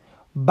selective,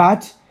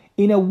 but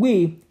in a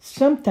way,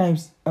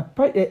 sometimes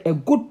a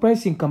good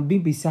person can be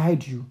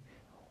beside you,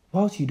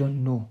 whilst you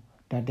don't know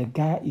that the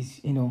guy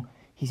is,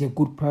 he's a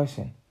good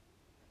person.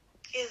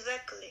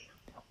 Exactly.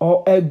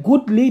 Or a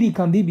good lady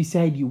can be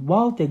beside you,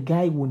 while the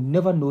guy will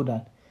never know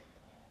that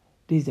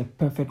this is a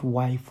perfect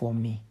wife for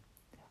me.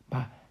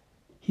 But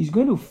he's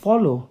going to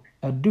follow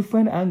a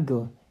different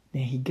angle,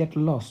 then he get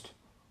lost.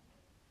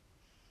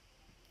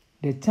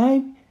 The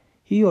time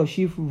he or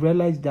she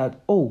realized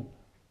that, oh,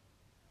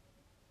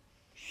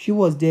 she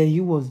was there,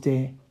 he was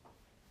there,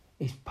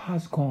 it's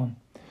past gone.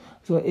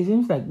 So it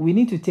seems like we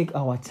need to take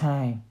our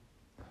time.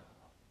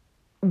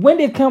 When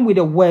they come with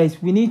the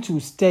words, we need to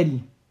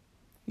study.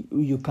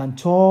 You can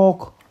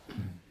talk,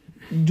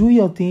 do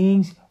your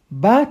things,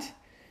 but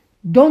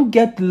don't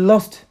get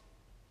lost.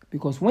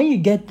 Because when you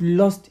get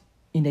lost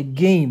in a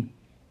game,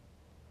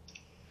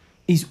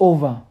 it's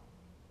over.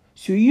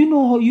 So you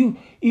know how you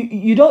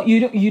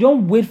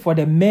don't wait for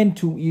the men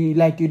to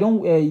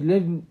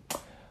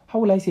how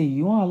will I say,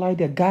 you don't allow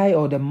the guy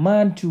or the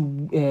man to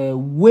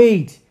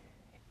wait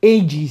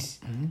ages,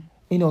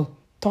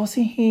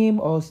 tossing him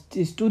or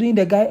stooding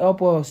the guy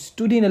up or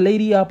stooding the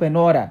lady up and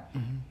all that.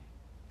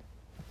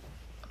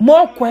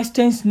 More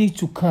questions need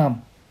to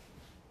come.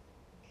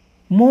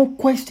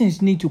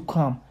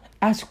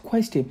 Ask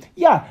questions.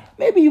 Yeah,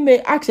 maybe you may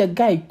ask a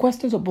guy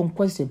questions upon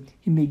questions.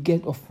 He may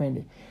get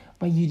offended.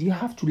 But you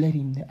have to let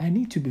him know. I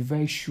need to be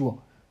very sure.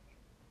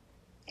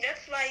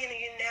 That's why you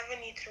never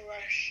need to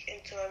rush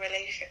into a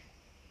relationship.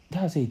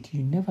 That's it.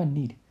 You never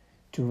need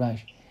to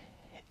rush.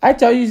 I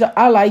tell you that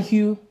I like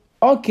you.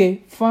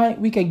 Okay, fine.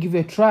 We can give it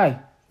a try.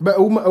 But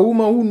a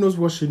woman who knows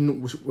what she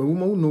knows, a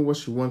woman who knows what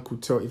she wants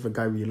could tell if a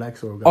guy really likes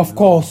her. Or a guy of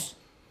course.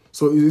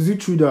 So is it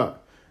true that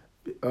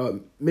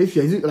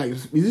Mayfair, is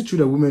it true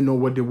that women know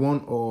what they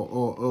want,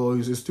 or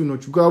is it still not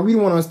true? Because we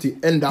don't want us to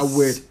end that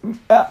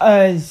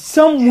way.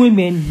 Some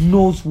women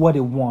knows what they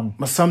want,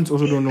 but some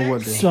also don't know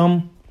what they want.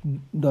 Some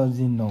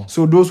doesn't know.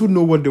 So those who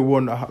know what they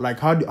want, like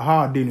how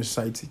are they in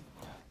society?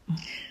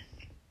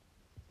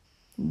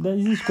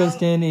 This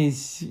question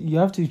is, you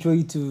have to throw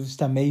it to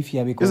Mr.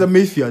 Mayfair, because it's a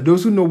Mayfair.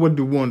 Those who know what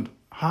they want,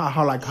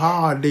 how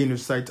are they in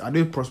society? Are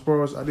they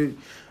prosperous? Are they?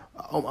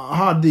 How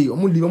are they?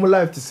 I'm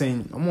life to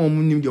saying. I'm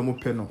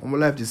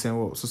life to saying.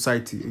 Well,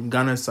 society in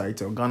Ghana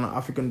society or Ghana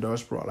African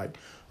diaspora, like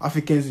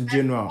Africans in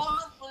general. Woman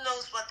who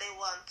knows what they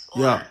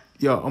want.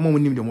 Yeah. I'm gonna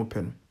name them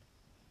pen.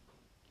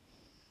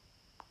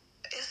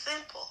 It's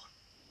simple.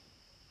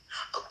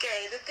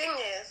 Okay, the thing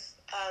is,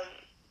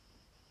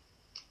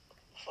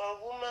 for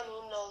a woman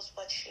who knows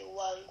what she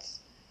wants,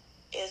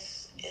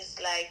 is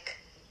like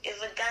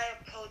if a guy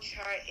approach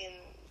her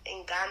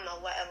in Ghana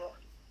or whatever.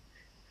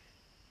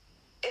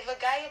 If a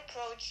guy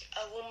approach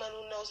a woman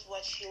who knows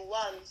what she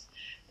wants,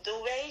 the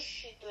way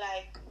she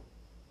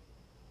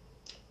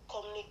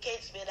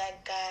communicates with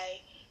that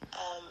guy,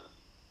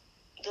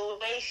 the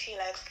way she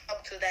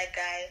talk to that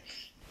guy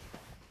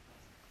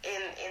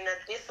in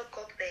a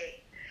difficult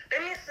way.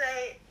 Let me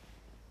say,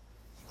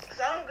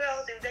 some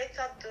girls, if they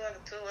talk to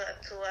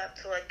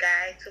a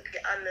guy, to be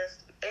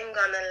honest, ain't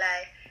gonna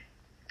lie,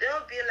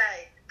 they'll be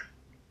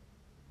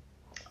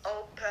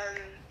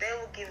open. They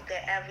will give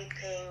their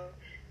everything.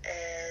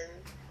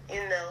 And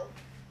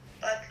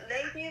but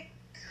ladies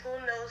who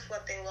knows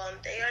what they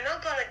want, they are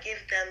not gonna give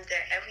them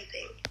their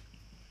everything.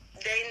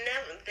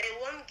 They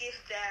won't give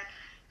their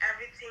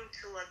everything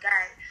to a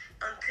guy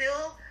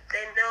until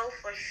they know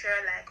for sure,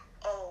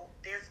 oh,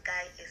 this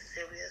guy is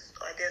serious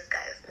or this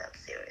guy is not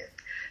serious.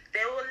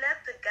 They will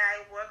let the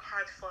guy work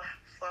hard for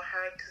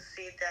her to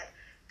see that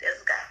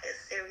this guy is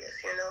serious,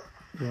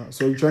 Yeah.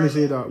 So you're trying to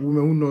say that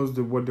women who knows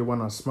what they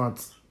want are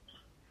smart.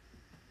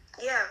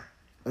 Yeah.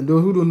 And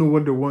those who don't know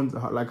what they want,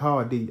 how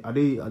are they? Are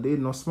they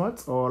not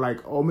smart,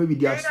 or maybe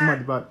they are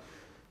smart, but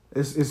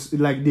it's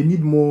like they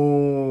need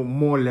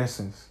more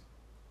lessons.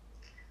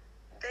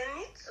 They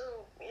need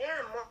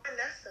more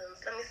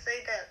lessons. Let me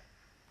say that.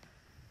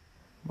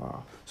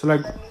 Wow.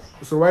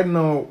 So right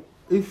now,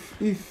 if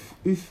you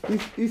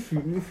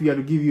had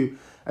to give you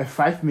a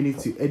 5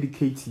 minutes to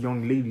educate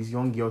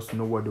young girls to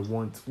know what they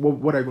want,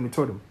 what are you going to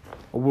tell them,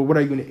 or what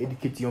are you going to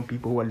educate young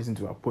people who are listening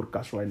to our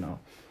podcast right now?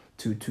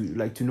 To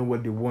know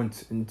what they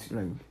want, and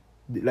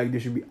they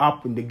should be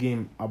up in the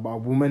game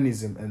about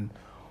womanism and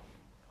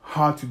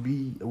how to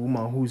be a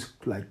woman who's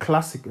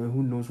classic and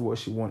who knows what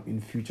she wants in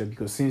the future.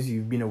 Because since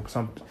you've been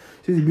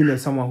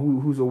someone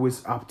who's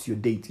always up to your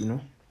date, The advice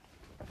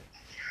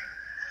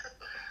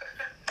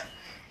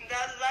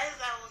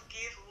I would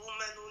give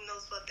women who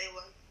knows what they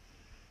want,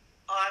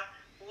 or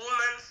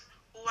women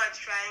who are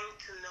trying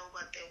to know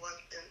what they want.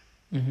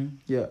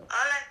 Yeah. All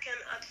I can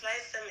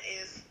advise them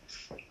is.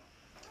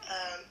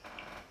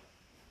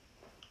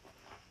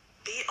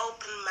 Be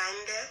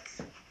open-minded.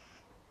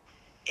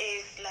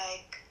 Is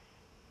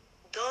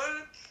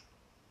don't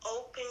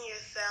open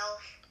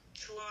yourself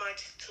too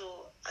much to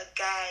a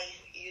guy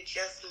you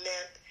just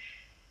met.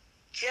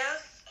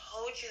 Just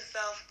hold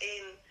yourself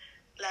in,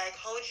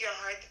 hold your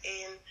heart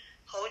in,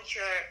 hold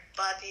your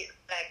body,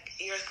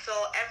 your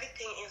soul,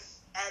 everything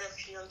out of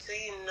you until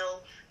you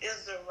know this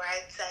is the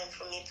right time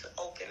for me to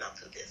open up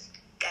to this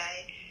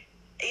guy.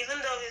 Even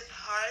though it's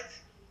hard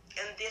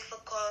and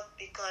difficult,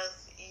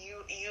 because you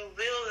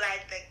will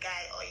like that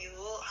guy, or you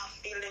will have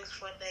feelings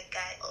for that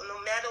guy, or no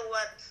matter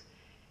what,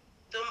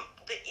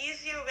 the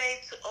easier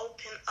way to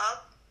open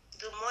up,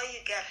 the more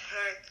you get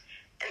hurt.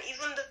 And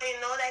even though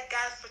you know that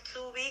guy for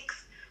 2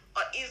 weeks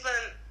or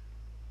even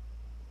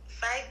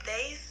 5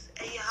 days,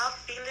 and you have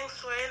feelings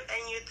for him,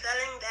 and you're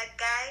telling that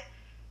guy,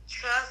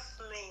 trust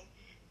me,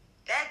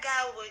 that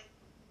guy would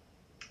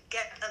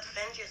get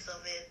advantage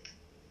of it.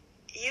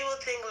 You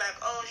will think like,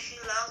 oh, she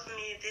loves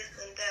me, this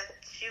and that.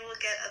 She will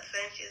get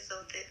advantage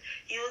of this.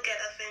 He will get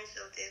advantage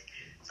of this.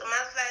 So my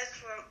advice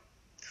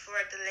for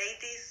the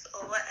ladies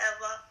or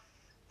whoever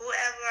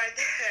are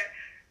there,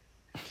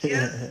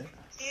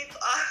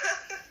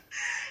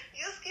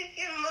 just keep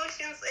your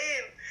emotions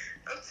in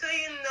until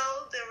you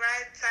know the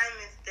right time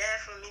is there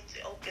for me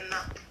to open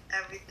up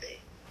everything.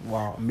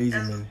 Wow,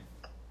 amazing, man.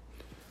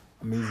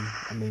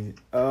 Amazing.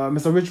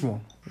 Mr.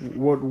 Richmond,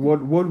 what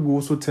we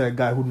also tell a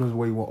guy who knows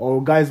what you want?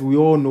 Or guys, we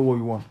all know what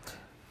we want.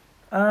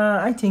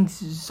 I think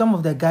some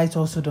of the guys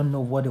also don't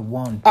know what they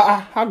want.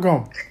 How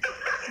come?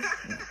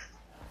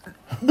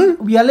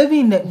 We are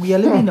living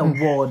in a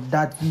world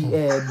that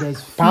there's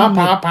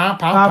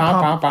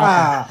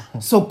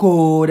so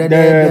cold.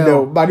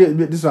 But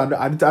this one,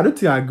 I don't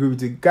think I agree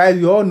with you. Guys,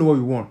 you all know what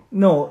you want.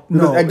 No.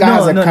 A guy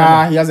has a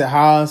car, he has a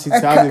house, he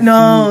has a food,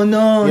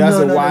 he has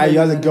a wife, he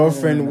has a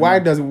girlfriend. Why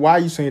are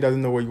you saying he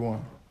doesn't know what you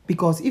want?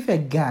 Because if a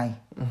guy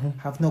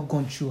have not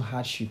gone through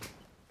hardship,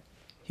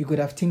 he could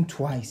have think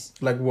twice.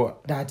 Like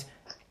what? That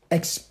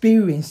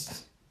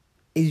experience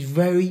is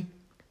very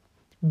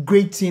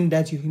great thing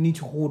that you need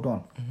to hold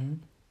on.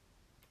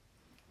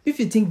 If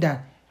you think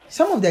that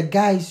some of the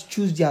guys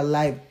choose their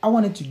life, I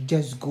wanted to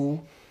just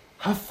go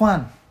have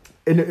fun.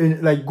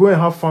 And like go and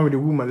have fun with a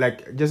woman,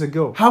 like just a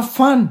girl. Have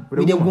fun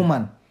with a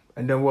woman.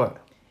 And then what?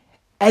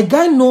 A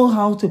guy know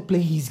how to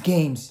play his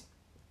games.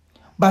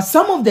 But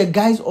some of the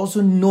guys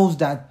also knows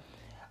that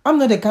I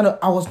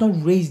was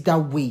not raised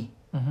that way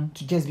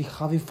to just be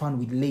having fun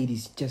with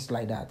ladies just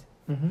like that.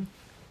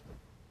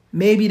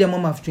 Maybe the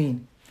mom have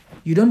trained.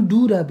 You don't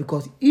do that,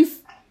 because if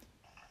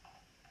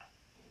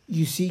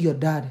you see your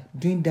dad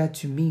doing that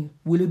to me,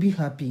 will you be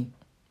happy?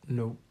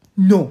 No.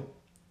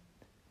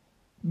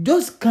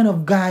 Those kind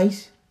of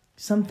guys,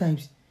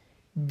 sometimes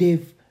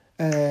they've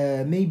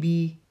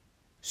maybe,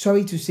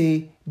 sorry to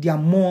say, their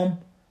mom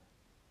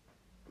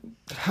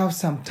have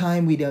some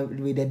time with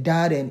the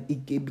dad, and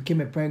it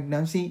became a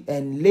pregnancy,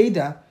 and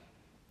later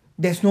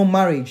there's no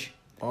marriage.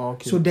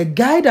 Okay. So the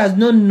guy does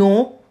not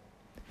know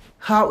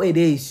how it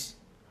is,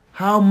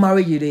 how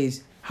marriage it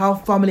is, how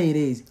family it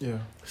is. Yeah.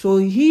 So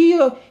he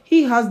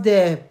has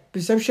the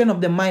perception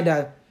of the mind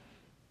that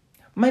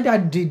my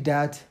dad did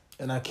that,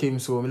 and I came,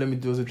 so let me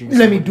do it.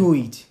 Let me do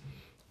it.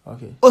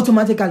 Okay.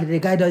 Automatically, the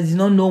guy does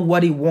not know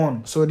what he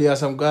wants. So there are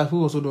some guys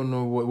who also don't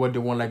know what they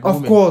want, like of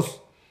women. Course.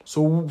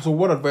 So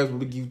what advice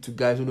would you give to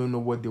guys who don't know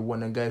what they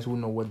want and guys who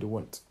know what they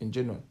want in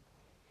general?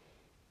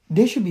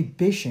 They should be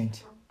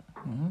patient.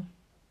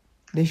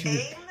 They should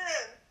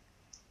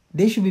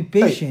be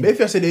patient. Hey, if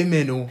you said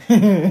amen, no.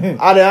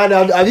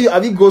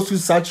 Have you gone through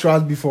such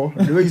trials before?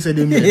 The way you said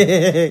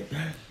amen.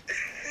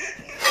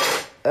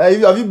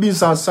 Have you been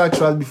through such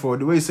trials before?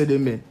 The way you said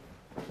amen.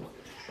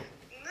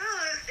 No,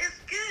 it's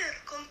good.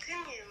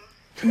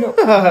 Continue.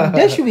 No,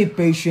 they should be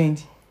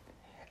patient,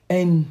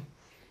 and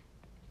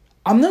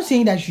I'm not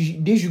saying that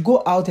they should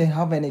go out and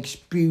have an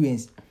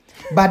experience,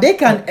 but they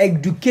can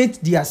educate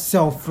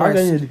themselves first. How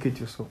can you educate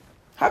yourself?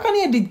 How can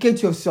you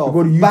educate yourself? You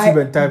go to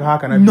YouTube and type, how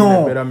can I be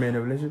a better man in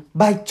a relationship?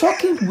 By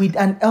talking with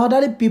an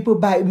elderly people,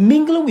 by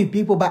mingling with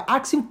people, by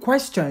asking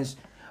questions,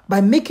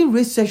 by making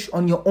research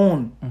on your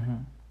own.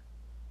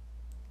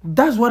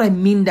 That's what I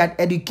mean, that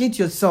educate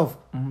yourself.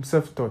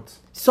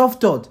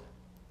 Self-taught.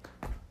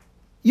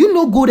 You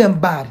know good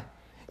and bad.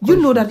 You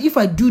know that if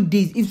I do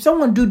this, if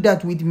someone do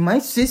that with my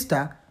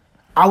sister,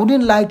 I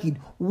wouldn't like it.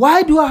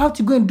 Why do I have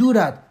to go and do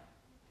that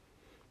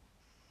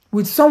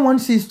with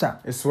someone's sister?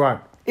 It's swag.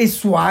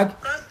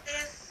 Because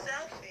it's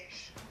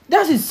selfish.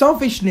 That is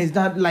selfishness.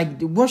 That,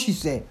 like what she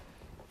said.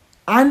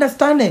 I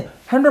understand it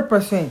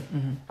 100%.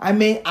 I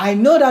mean, I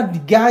know that the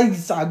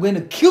guys are going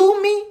to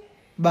kill me,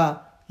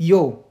 but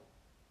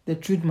the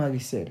truth must be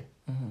said.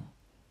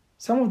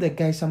 Some of the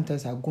guys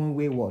sometimes are going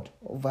wayward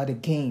over the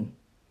game.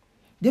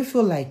 They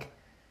feel like,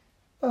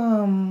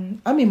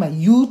 I'm in my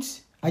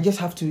youth. I just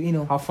have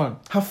to, have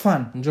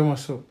fun. Enjoy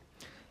myself.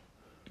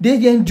 They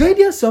enjoy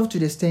themselves to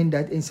the extent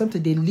that, and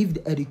sometimes they leave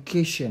the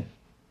education.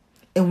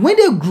 And when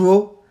they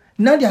grow,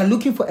 now they are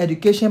looking for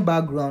education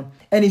background,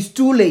 and it's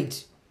too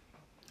late.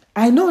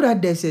 I know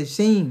that there's a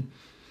saying,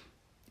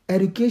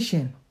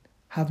 education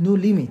have no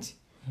limit.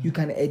 You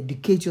can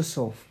educate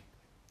yourself.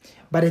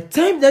 By the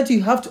time that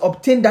you have to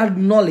obtain that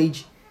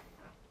knowledge,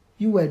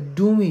 you were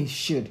doing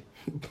shit.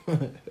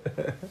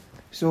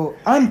 So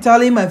I'm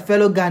telling my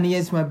fellow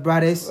Ghanaians, my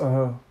brothers,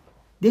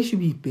 they should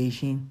be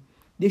patient.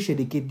 They should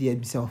educate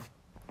themselves.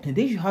 And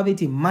they should have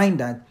it in mind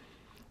that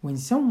when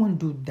someone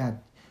do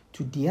that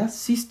to their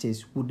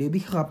sisters, would they be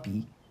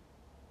happy?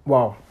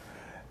 Wow.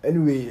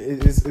 Anyway,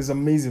 it's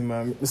amazing,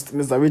 man.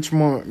 Mr.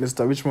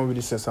 Richmond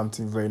really said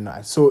something very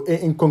nice. So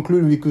in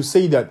conclusion, we could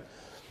say that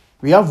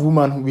we have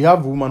woman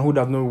who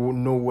does not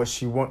know what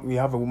she want. We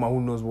have a woman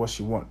who knows what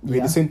she want. We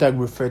at the same time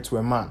refer to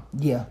a man.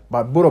 Yeah.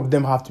 But both of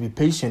them have to be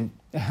patient,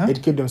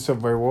 educate themselves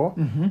very well,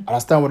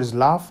 understand what is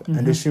love,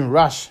 and they shouldn't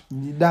rush.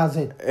 That's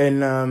it.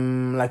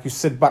 And like you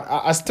said, but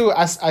I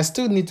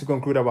still need to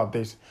conclude about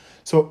this.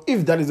 So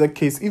if that is the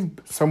case, if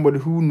somebody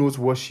who knows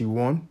what she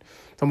wants,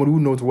 somebody who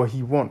knows what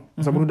he wants,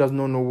 somebody who does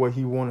not know what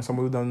he wants, and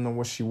somebody who doesn't know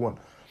what she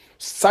wants,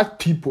 such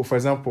people, for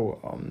example,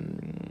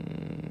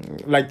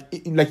 like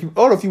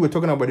all of you were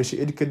talking about, they should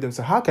educate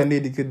themselves. How can they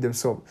educate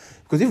themselves?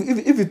 Because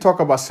if you talk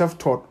about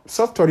self-taught,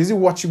 is it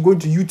what you go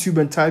to YouTube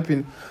and type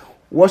in,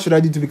 what should I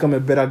do to become a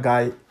better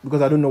guy?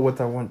 Because I don't know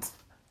what I want.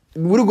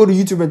 Would you go to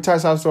YouTube and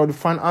type out to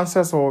find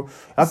answers, or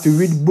have to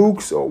read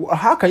books, or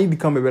how can you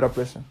become a better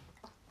person?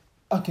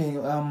 Okay,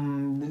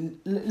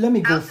 let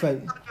me go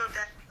first.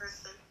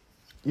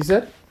 You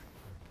said?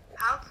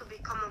 How to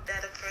become a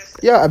better person?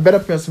 Yeah, a better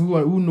person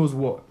who knows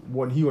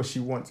what he or she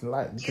wants in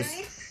life. Because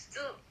you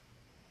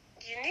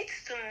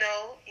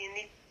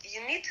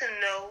need to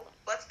know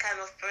what kind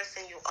of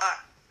person you are,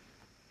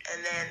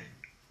 and then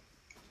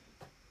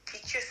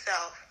teach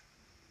yourself.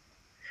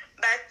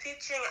 By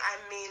teaching, I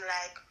mean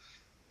like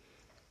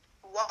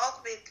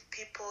walk with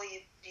people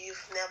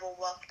you've never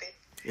walked with.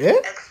 Yeah.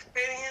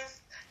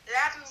 Experience.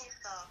 Let me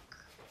talk.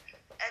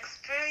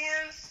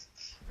 Experience.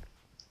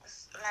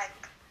 Like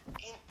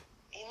you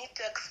need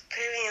to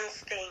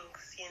experience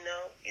things. You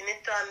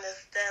need to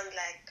understand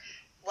like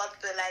what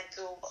will I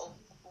do,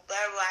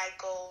 where will I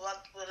go,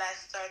 what will I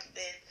start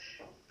with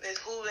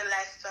who will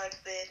I start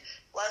with,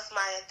 what's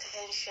my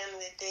intention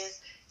with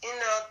this,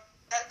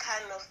 that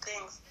kind of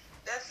things.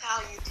 That's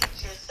how you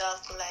teach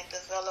yourself to like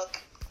develop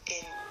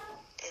in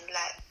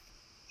life,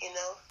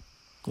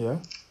 Yeah.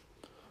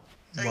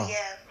 So wow.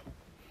 yeah.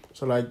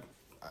 So like,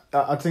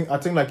 I think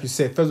like you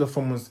said, first and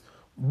foremost,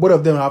 both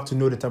of them have to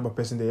know the type of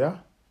person they are.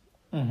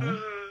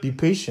 Be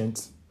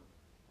patient,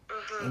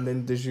 and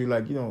then they should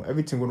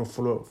everything gonna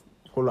follow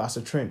as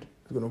a trend.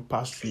 It's gonna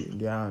pass through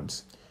their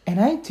hands. And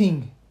I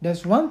think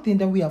there's one thing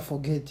that we are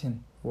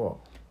forgetting. What?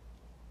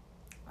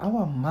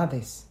 Our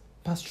mothers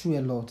pass through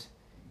a lot.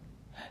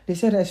 They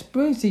said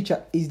experience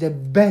teacher is the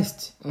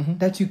best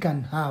that you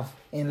can have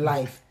in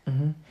life.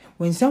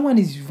 When someone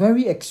is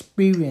very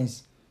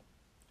experienced,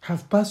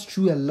 have passed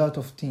through a lot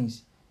of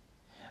things,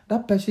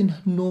 that person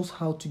knows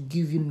how to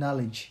give you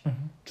knowledge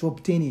to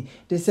obtain it.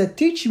 They said,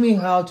 teach me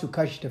how to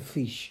catch the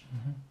fish.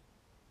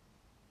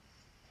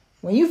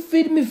 When you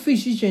feed me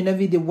fish each and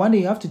every day, one day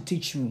you have to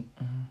teach me.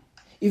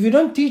 If you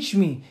don't teach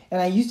me,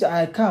 and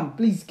I come,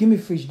 please give me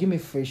fish.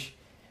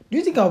 Do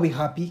you think I'll be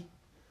happy?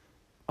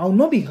 I'll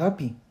not be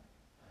happy.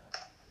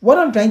 What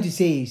I'm trying to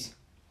say is,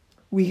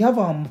 we have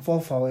our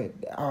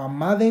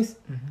mothers,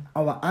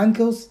 our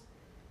uncles,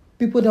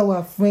 people that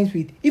we're friends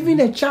with, even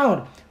a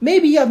child.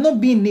 Maybe you have not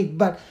been it,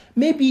 but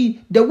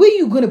maybe the way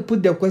you're going to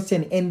put the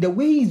question and the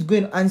way he's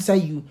going to answer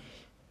you,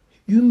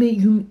 you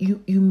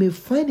may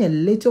find a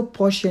little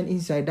portion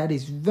inside that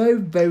is very,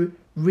 very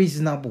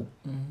reasonable,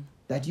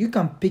 that you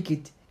can pick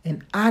it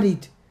and add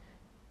it.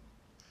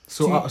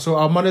 So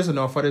our mothers and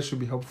our fathers should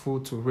be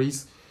helpful to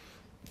raise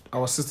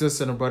our sisters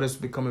and our brothers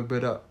to become a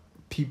better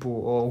people,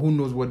 or who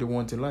knows what they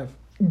want in life.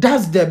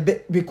 That's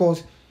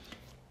because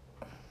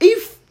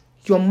if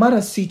your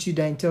mother sits you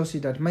down and tells you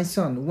that, my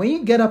son, when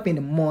you get up in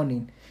the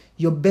morning,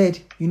 your bed,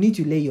 you need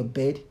to lay your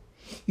bed,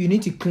 you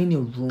need to clean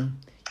your room,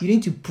 you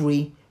need to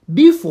pray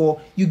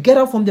before you get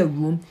up from the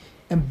room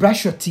and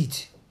brush your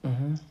teeth.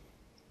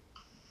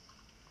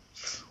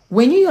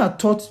 When you are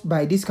taught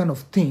by these kind of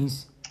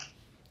things,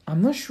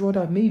 I'm not sure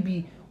that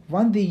maybe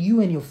one day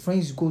you and your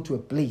friends go to a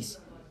place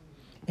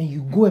and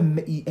you go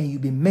and you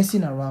be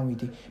messing around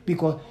with it,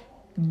 because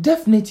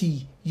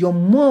definitely your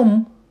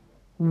mom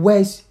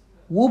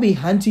will be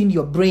hunting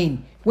your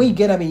brain when you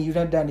get up and you've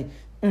not done it.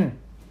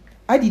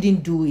 I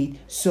didn't do it,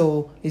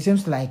 so it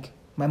seems like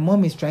my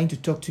mom is trying to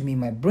talk to me in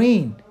my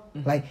brain.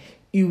 Like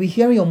you will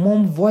hear your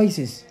mom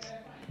voices.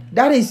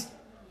 That is,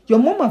 your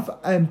mom have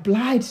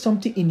implied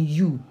something in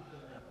you,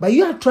 but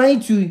you are trying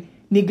to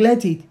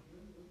neglect it.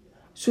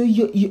 So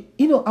you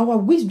our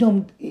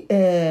wisdom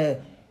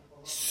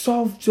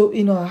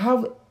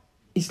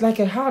it's like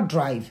a hard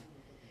drive.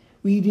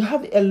 We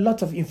have a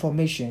lot of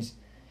information,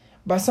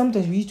 but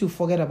sometimes we used to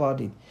forget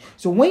about it.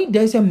 So when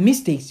there's a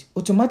mistake,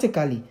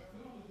 automatically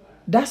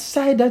that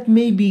side that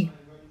may be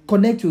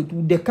connected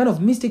to the kind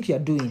of mistake you are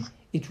doing,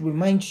 it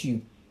reminds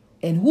you.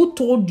 And who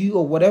told you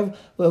or whatever,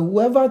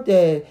 whoever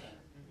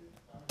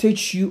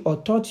teach you or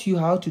taught you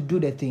how to do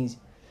the things,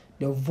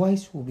 the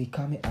voice will be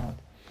coming out.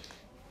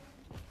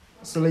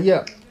 So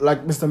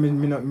like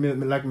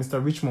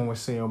Mr. Richmond was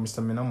saying, or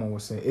Mr. Minamo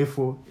was saying,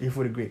 A4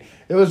 the Great.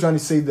 It was trying to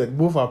say that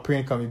both our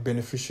praying can be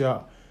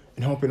beneficial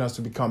in helping us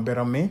to become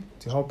better men,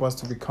 to help us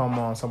to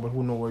become somebody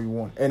who know what we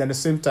want. And at the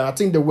same time, I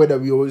think the word that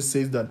we always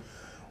say is that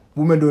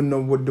women don't know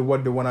what they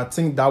want. I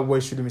think that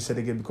word shouldn't be said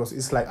again because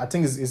it's like I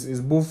think it's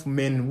both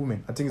men and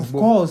women. I think it's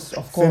both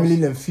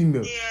feminine and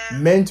female. Yeah.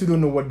 Men too don't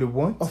know what they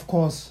want. Of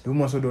course. The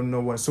women also don't know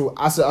what. So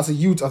as a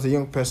youth, as a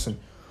young person,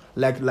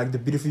 like the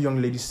beautiful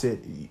young lady said,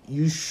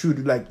 you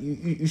should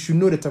you should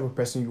know the type of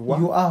person you are.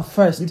 You are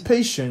first. Be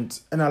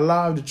patient and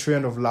allow the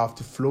train of love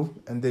to flow,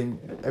 and then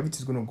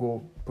everything's gonna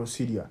go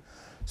procedure.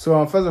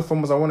 So first and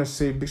foremost, I want to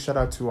say a big shout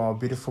out to our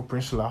beautiful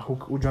Priscilla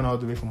who joined all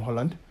the way from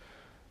Holland.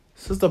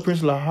 Sister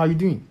Priscilla, how are you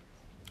doing?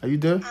 Are you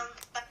there?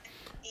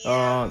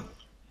 Amazing.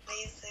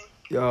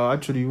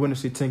 Actually, we want to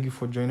say thank you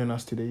for joining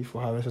us today,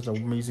 for having such an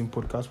amazing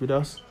podcast with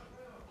us.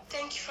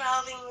 Thank you for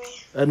having me.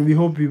 And we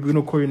hope we're going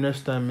to call you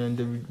next time and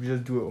then we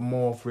just do a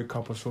more of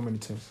recap of so many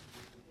things.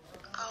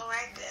 All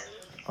right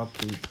then.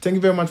 Okay. Thank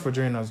you very much for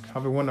joining us.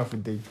 Have a wonderful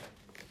day.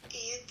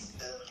 You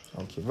too.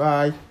 Okay,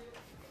 bye.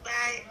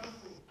 Bye.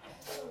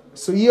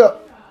 So yeah,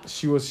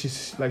 she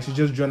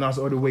just joined us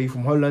all the way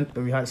from Holland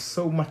and we had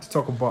so much to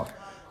talk about.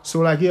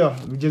 So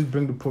we just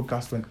bring the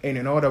podcast to an end,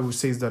 and all that we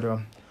say is that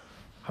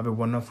have a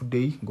wonderful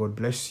day. God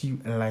bless you.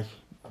 And like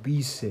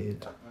we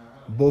said,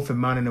 both a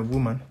man and a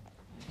woman,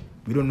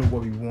 we don't know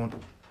what we want,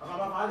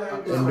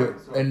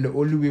 and the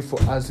only way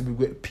for us to be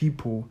with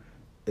people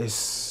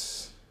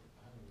is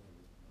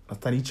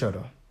understand each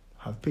other,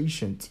 have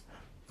patience,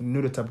 and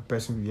know the type of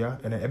person we are,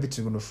 and then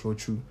everything's gonna flow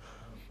through.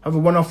 Have a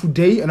wonderful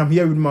day, and I'm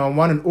here with my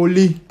one and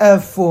only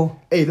F4.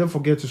 Hey, don't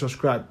forget to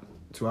subscribe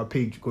to our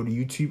page. Go to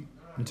YouTube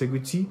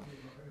Integrity.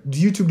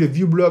 YouTube, the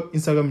View Blog,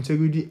 Instagram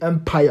Integrity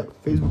Empire,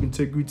 Facebook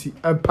Integrity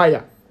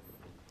Empire.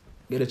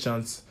 Get a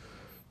chance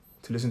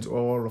to listen to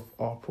all of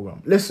our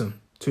program. Listen,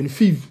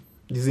 25th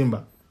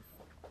December,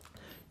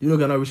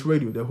 Ghana Rich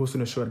Radio, they're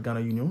hosting a show at Ghana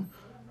Union,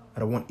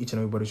 and I want each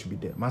and everybody should be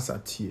there.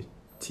 Massa T.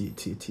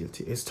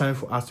 It's time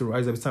for us to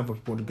rise up. It's time for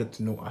people to get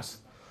to know us.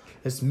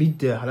 Let's meet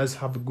there. Let's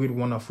have a great,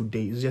 wonderful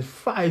day. It's just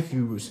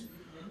 €5.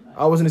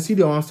 I was in the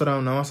city of Amsterdam,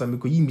 and I said,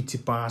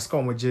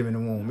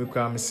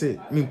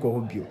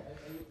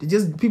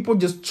 people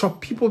just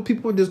chop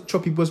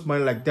people's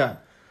money like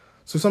that.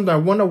 So sometimes I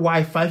wonder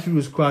why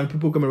 €5 crying.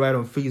 People come and write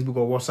on Facebook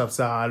or WhatsApp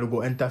say, I'll go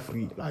enter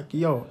free. Like,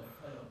 yo,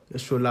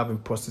 let's show love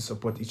and positive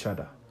support each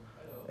other.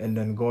 And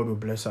then God will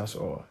bless us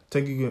all.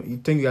 Thank you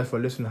guys for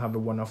listening. Have a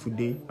wonderful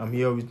day. I'm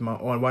here with my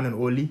one and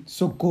only.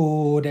 So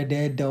go the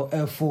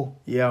F4.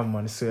 Yeah,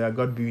 man. So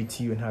God be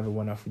with you and have a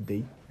wonderful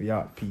day.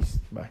 Yeah, peace.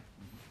 Bye.